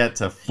to get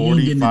to You ain't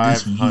getting it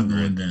this week, you going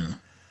 4,500. down.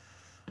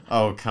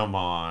 Oh, come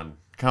on.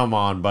 Come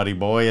on, buddy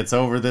boy. It's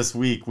over this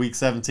week, week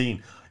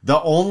 17.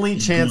 The only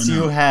chance going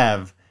you out.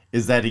 have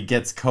is that he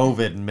gets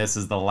COVID and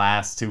misses the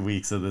last 2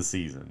 weeks of the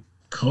season.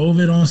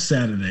 COVID on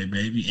Saturday,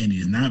 baby, and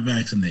he's not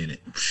vaccinated.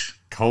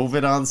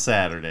 COVID on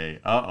Saturday.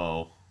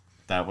 Uh-oh.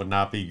 That would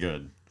not be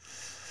good.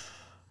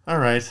 All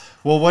right.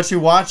 Well, what you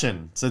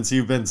watching? Since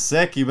you've been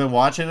sick, you been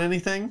watching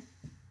anything?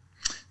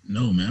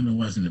 No, man, I've been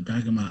watching the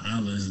back of my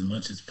eyelids as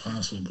much as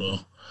possible, bro.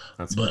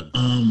 That's But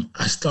good.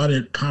 I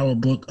started Power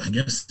Book. I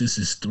guess this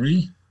is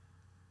 3.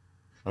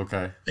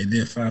 Okay. They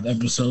did 5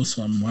 episodes,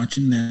 so I'm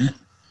watching that.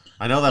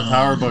 I know that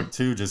Power Book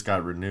 2 just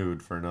got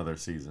renewed for another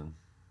season.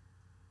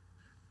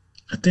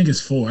 I think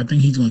it's 4. I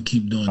think he's gonna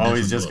keep doing. Oh,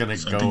 he's different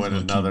just books. gonna I go think in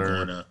he's gonna keep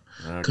another- going up.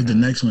 Okay. Because the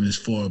next one is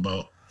 4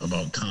 about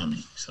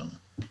Tommy. So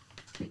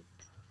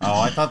Oh,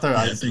 I thought I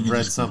I think it's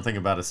read just- something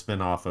about a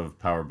spin-off of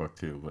Power Book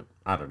 2, but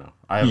I don't know.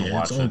 I haven't yeah, it's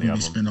watched all any gonna be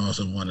of them. spin-offs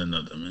of one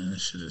another, man. That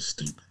shit is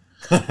stupid.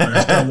 But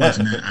I started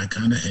watching that. I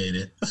kind of hate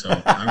it, so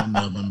I don't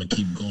know if I'm gonna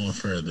keep going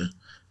further.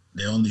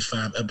 They're only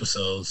 5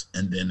 episodes,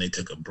 and then they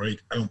took a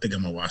break. I don't think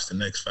I'm gonna watch the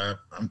next 5.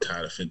 I'm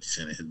tired of 50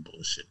 Cent and his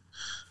bullshit.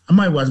 I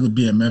might watch with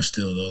BMF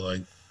still though,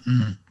 like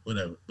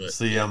whatever. But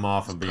See, I'm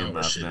off of being Power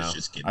messed shit is now.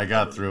 just getting I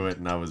got better. through it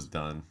and I was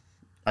done.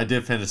 I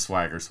did finish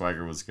Swagger.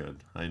 Swagger was good.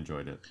 I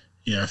enjoyed it.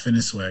 yeah, I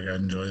finished Swag. I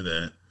enjoy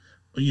that.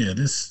 But yeah,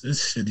 this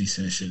 50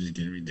 Cent shit is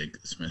getting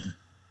ridiculous, man.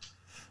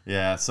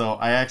 Yeah, so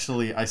I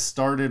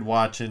started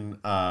watching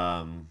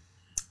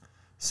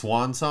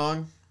Swan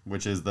Song,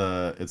 which is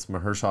it's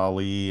Mahershala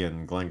Ali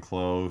and Glenn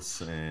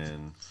Close,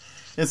 and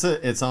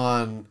it's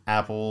on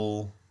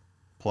Apple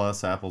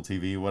Plus, Apple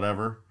TV,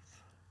 whatever.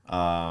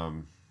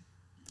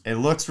 It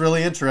looks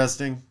really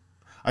interesting.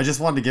 I just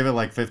wanted to give it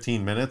like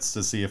 15 minutes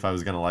to see if I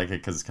was gonna like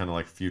it because it's kind of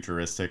like a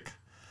futuristic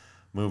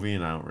movie,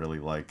 and I don't really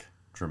like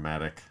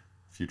dramatic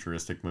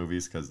futuristic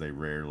movies because they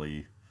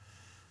rarely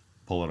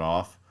pull it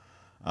off.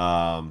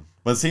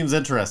 But it seems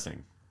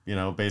interesting. You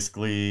know,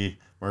 basically,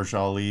 Mahershala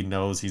Ali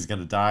knows he's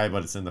going to die,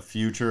 but it's in the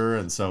future,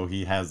 and so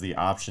he has the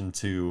option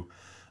to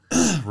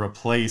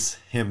replace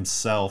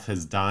himself,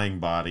 his dying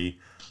body,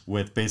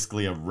 with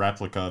basically a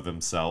replica of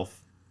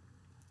himself.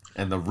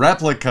 And the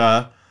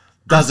replica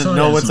doesn't saw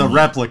know that it's a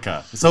somewhere.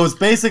 replica. So it's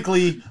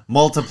basically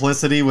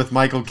Multiplicity with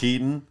Michael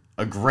Keaton,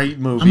 a great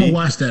movie. I'm gonna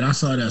watch that. I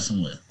saw that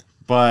somewhere.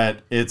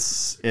 But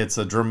it's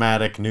a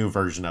dramatic new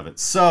version of it.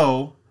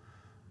 So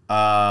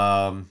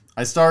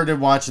I started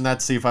watching that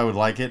to see if I would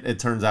like it. It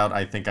turns out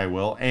I think I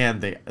will,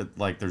 and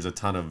there's a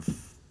ton of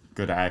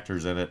good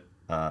actors in it.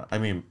 I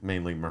mean,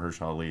 mainly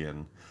Mahershala Ali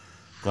and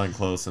Glenn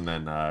Close, and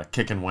then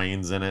Kickin'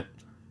 Wayne's in it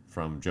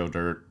from Joe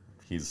Dirt.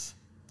 He's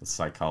a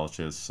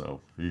psychologist,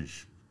 so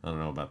eesh, I don't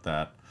know about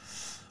that.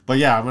 But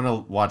yeah, I'm gonna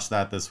watch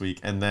that this week.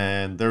 And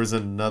then there's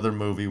another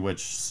movie which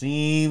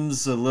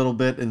seems a little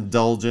bit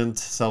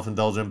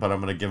self-indulgent, but I'm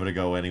gonna give it a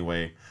go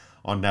anyway,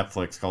 on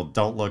Netflix, called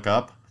Don't Look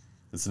Up.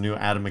 It's a new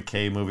Adam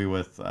McKay movie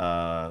with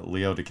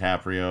Leo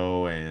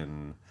DiCaprio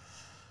and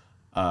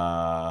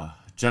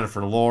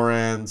Jennifer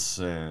Lawrence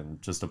and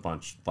just a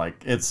bunch.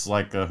 It's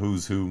like a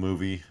who's who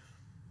movie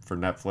for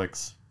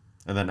Netflix.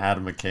 And then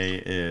Adam McKay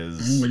I'm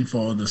is waiting for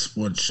all the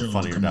sports shows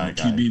Funny to or come Die out.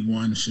 guy.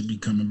 QB1 should be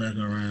coming back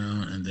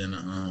around, and then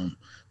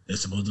they're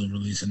supposed to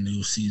release a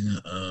new season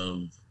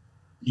of,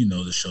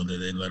 the show that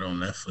they let on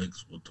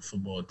Netflix with the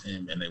football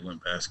team, and they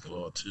went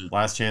basketball too.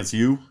 Last Chance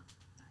U.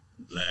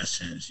 Last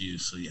Chance U.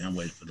 So yeah, I'm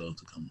waiting for those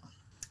to come out.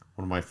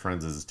 One of my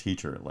friends is a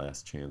teacher at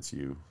Last Chance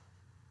U.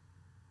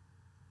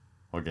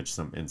 I'll get you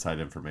some inside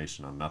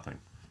information on nothing.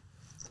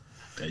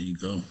 There you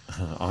go.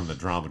 On the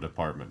drama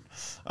department.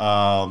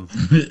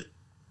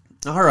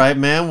 All right,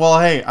 man. Well,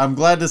 hey, I'm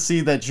glad to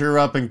see that you're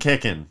up and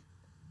kicking,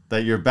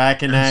 that you're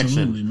back in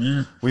Absolutely, action.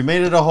 man. We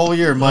made it a whole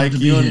year, Mike, to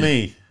be you and here.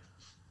 me.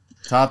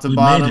 Top to We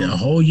bottom, made it a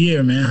whole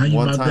year, man. How you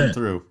one about time that?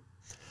 through.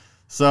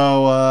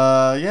 So,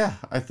 yeah,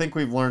 I think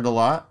we've learned a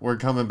lot. We're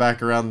coming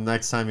back around the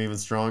next time even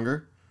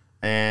stronger.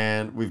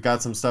 And we've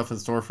got some stuff in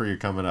store for you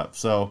coming up.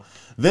 So,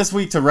 this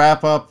week to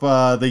wrap up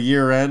the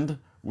year end,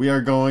 we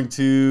are going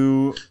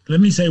to Let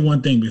me say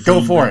one thing before go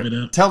you for wrap it.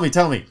 up. Tell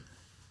me.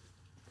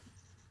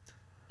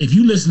 If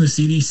you listen to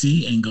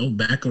CDC and go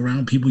back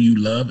around people you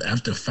love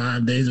after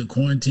 5 days of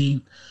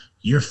quarantine,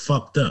 you're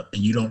fucked up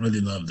and you don't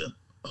really love them.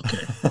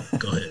 Okay,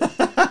 go ahead.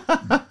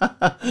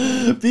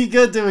 Be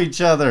good to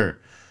each other.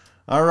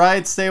 All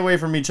right, stay away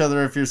from each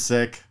other if you're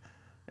sick,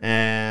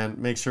 and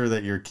make sure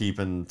that you're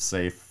keeping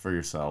safe for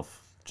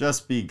yourself.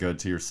 Just be good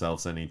to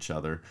yourselves and each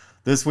other.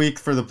 This week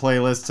for the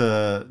playlist,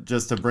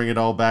 to bring it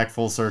all back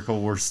full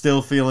circle, we're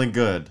still feeling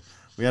good.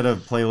 We had a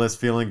playlist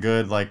feeling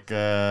good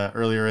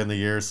earlier in the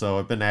year, so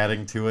I've been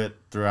adding to it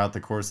throughout the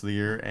course of the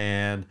year,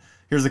 and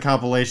here's a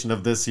compilation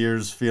of this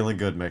year's feeling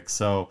good mix.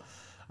 So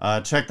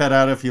check that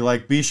out if you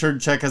like. Be sure to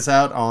check us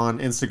out on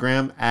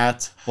Instagram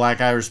at Black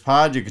Irish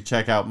Pod. You can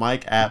check out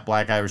Mike at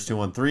Black Irish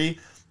 213,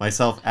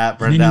 myself at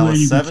Brent Anywhere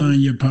you can Dallas 7.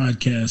 find your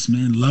podcast,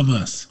 man. Love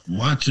us,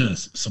 watch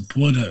us,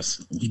 support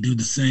us. We do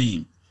the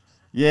same.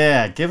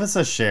 Yeah, give us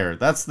a share.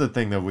 That's the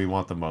thing that we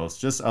want the most.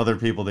 Just other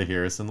people to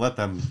hear us and let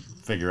them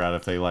figure out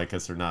if they like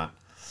us or not.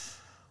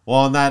 Well,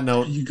 on that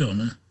note, There you go,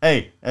 man.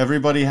 hey,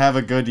 everybody have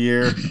a good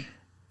year.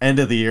 End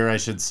of the year, I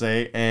should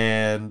say,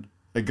 and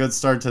a good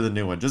start to the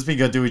new one. Just be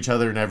good to each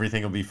other and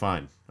everything will be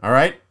fine. All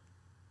right?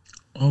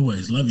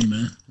 Always love you,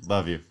 man.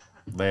 Love you.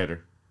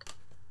 Later.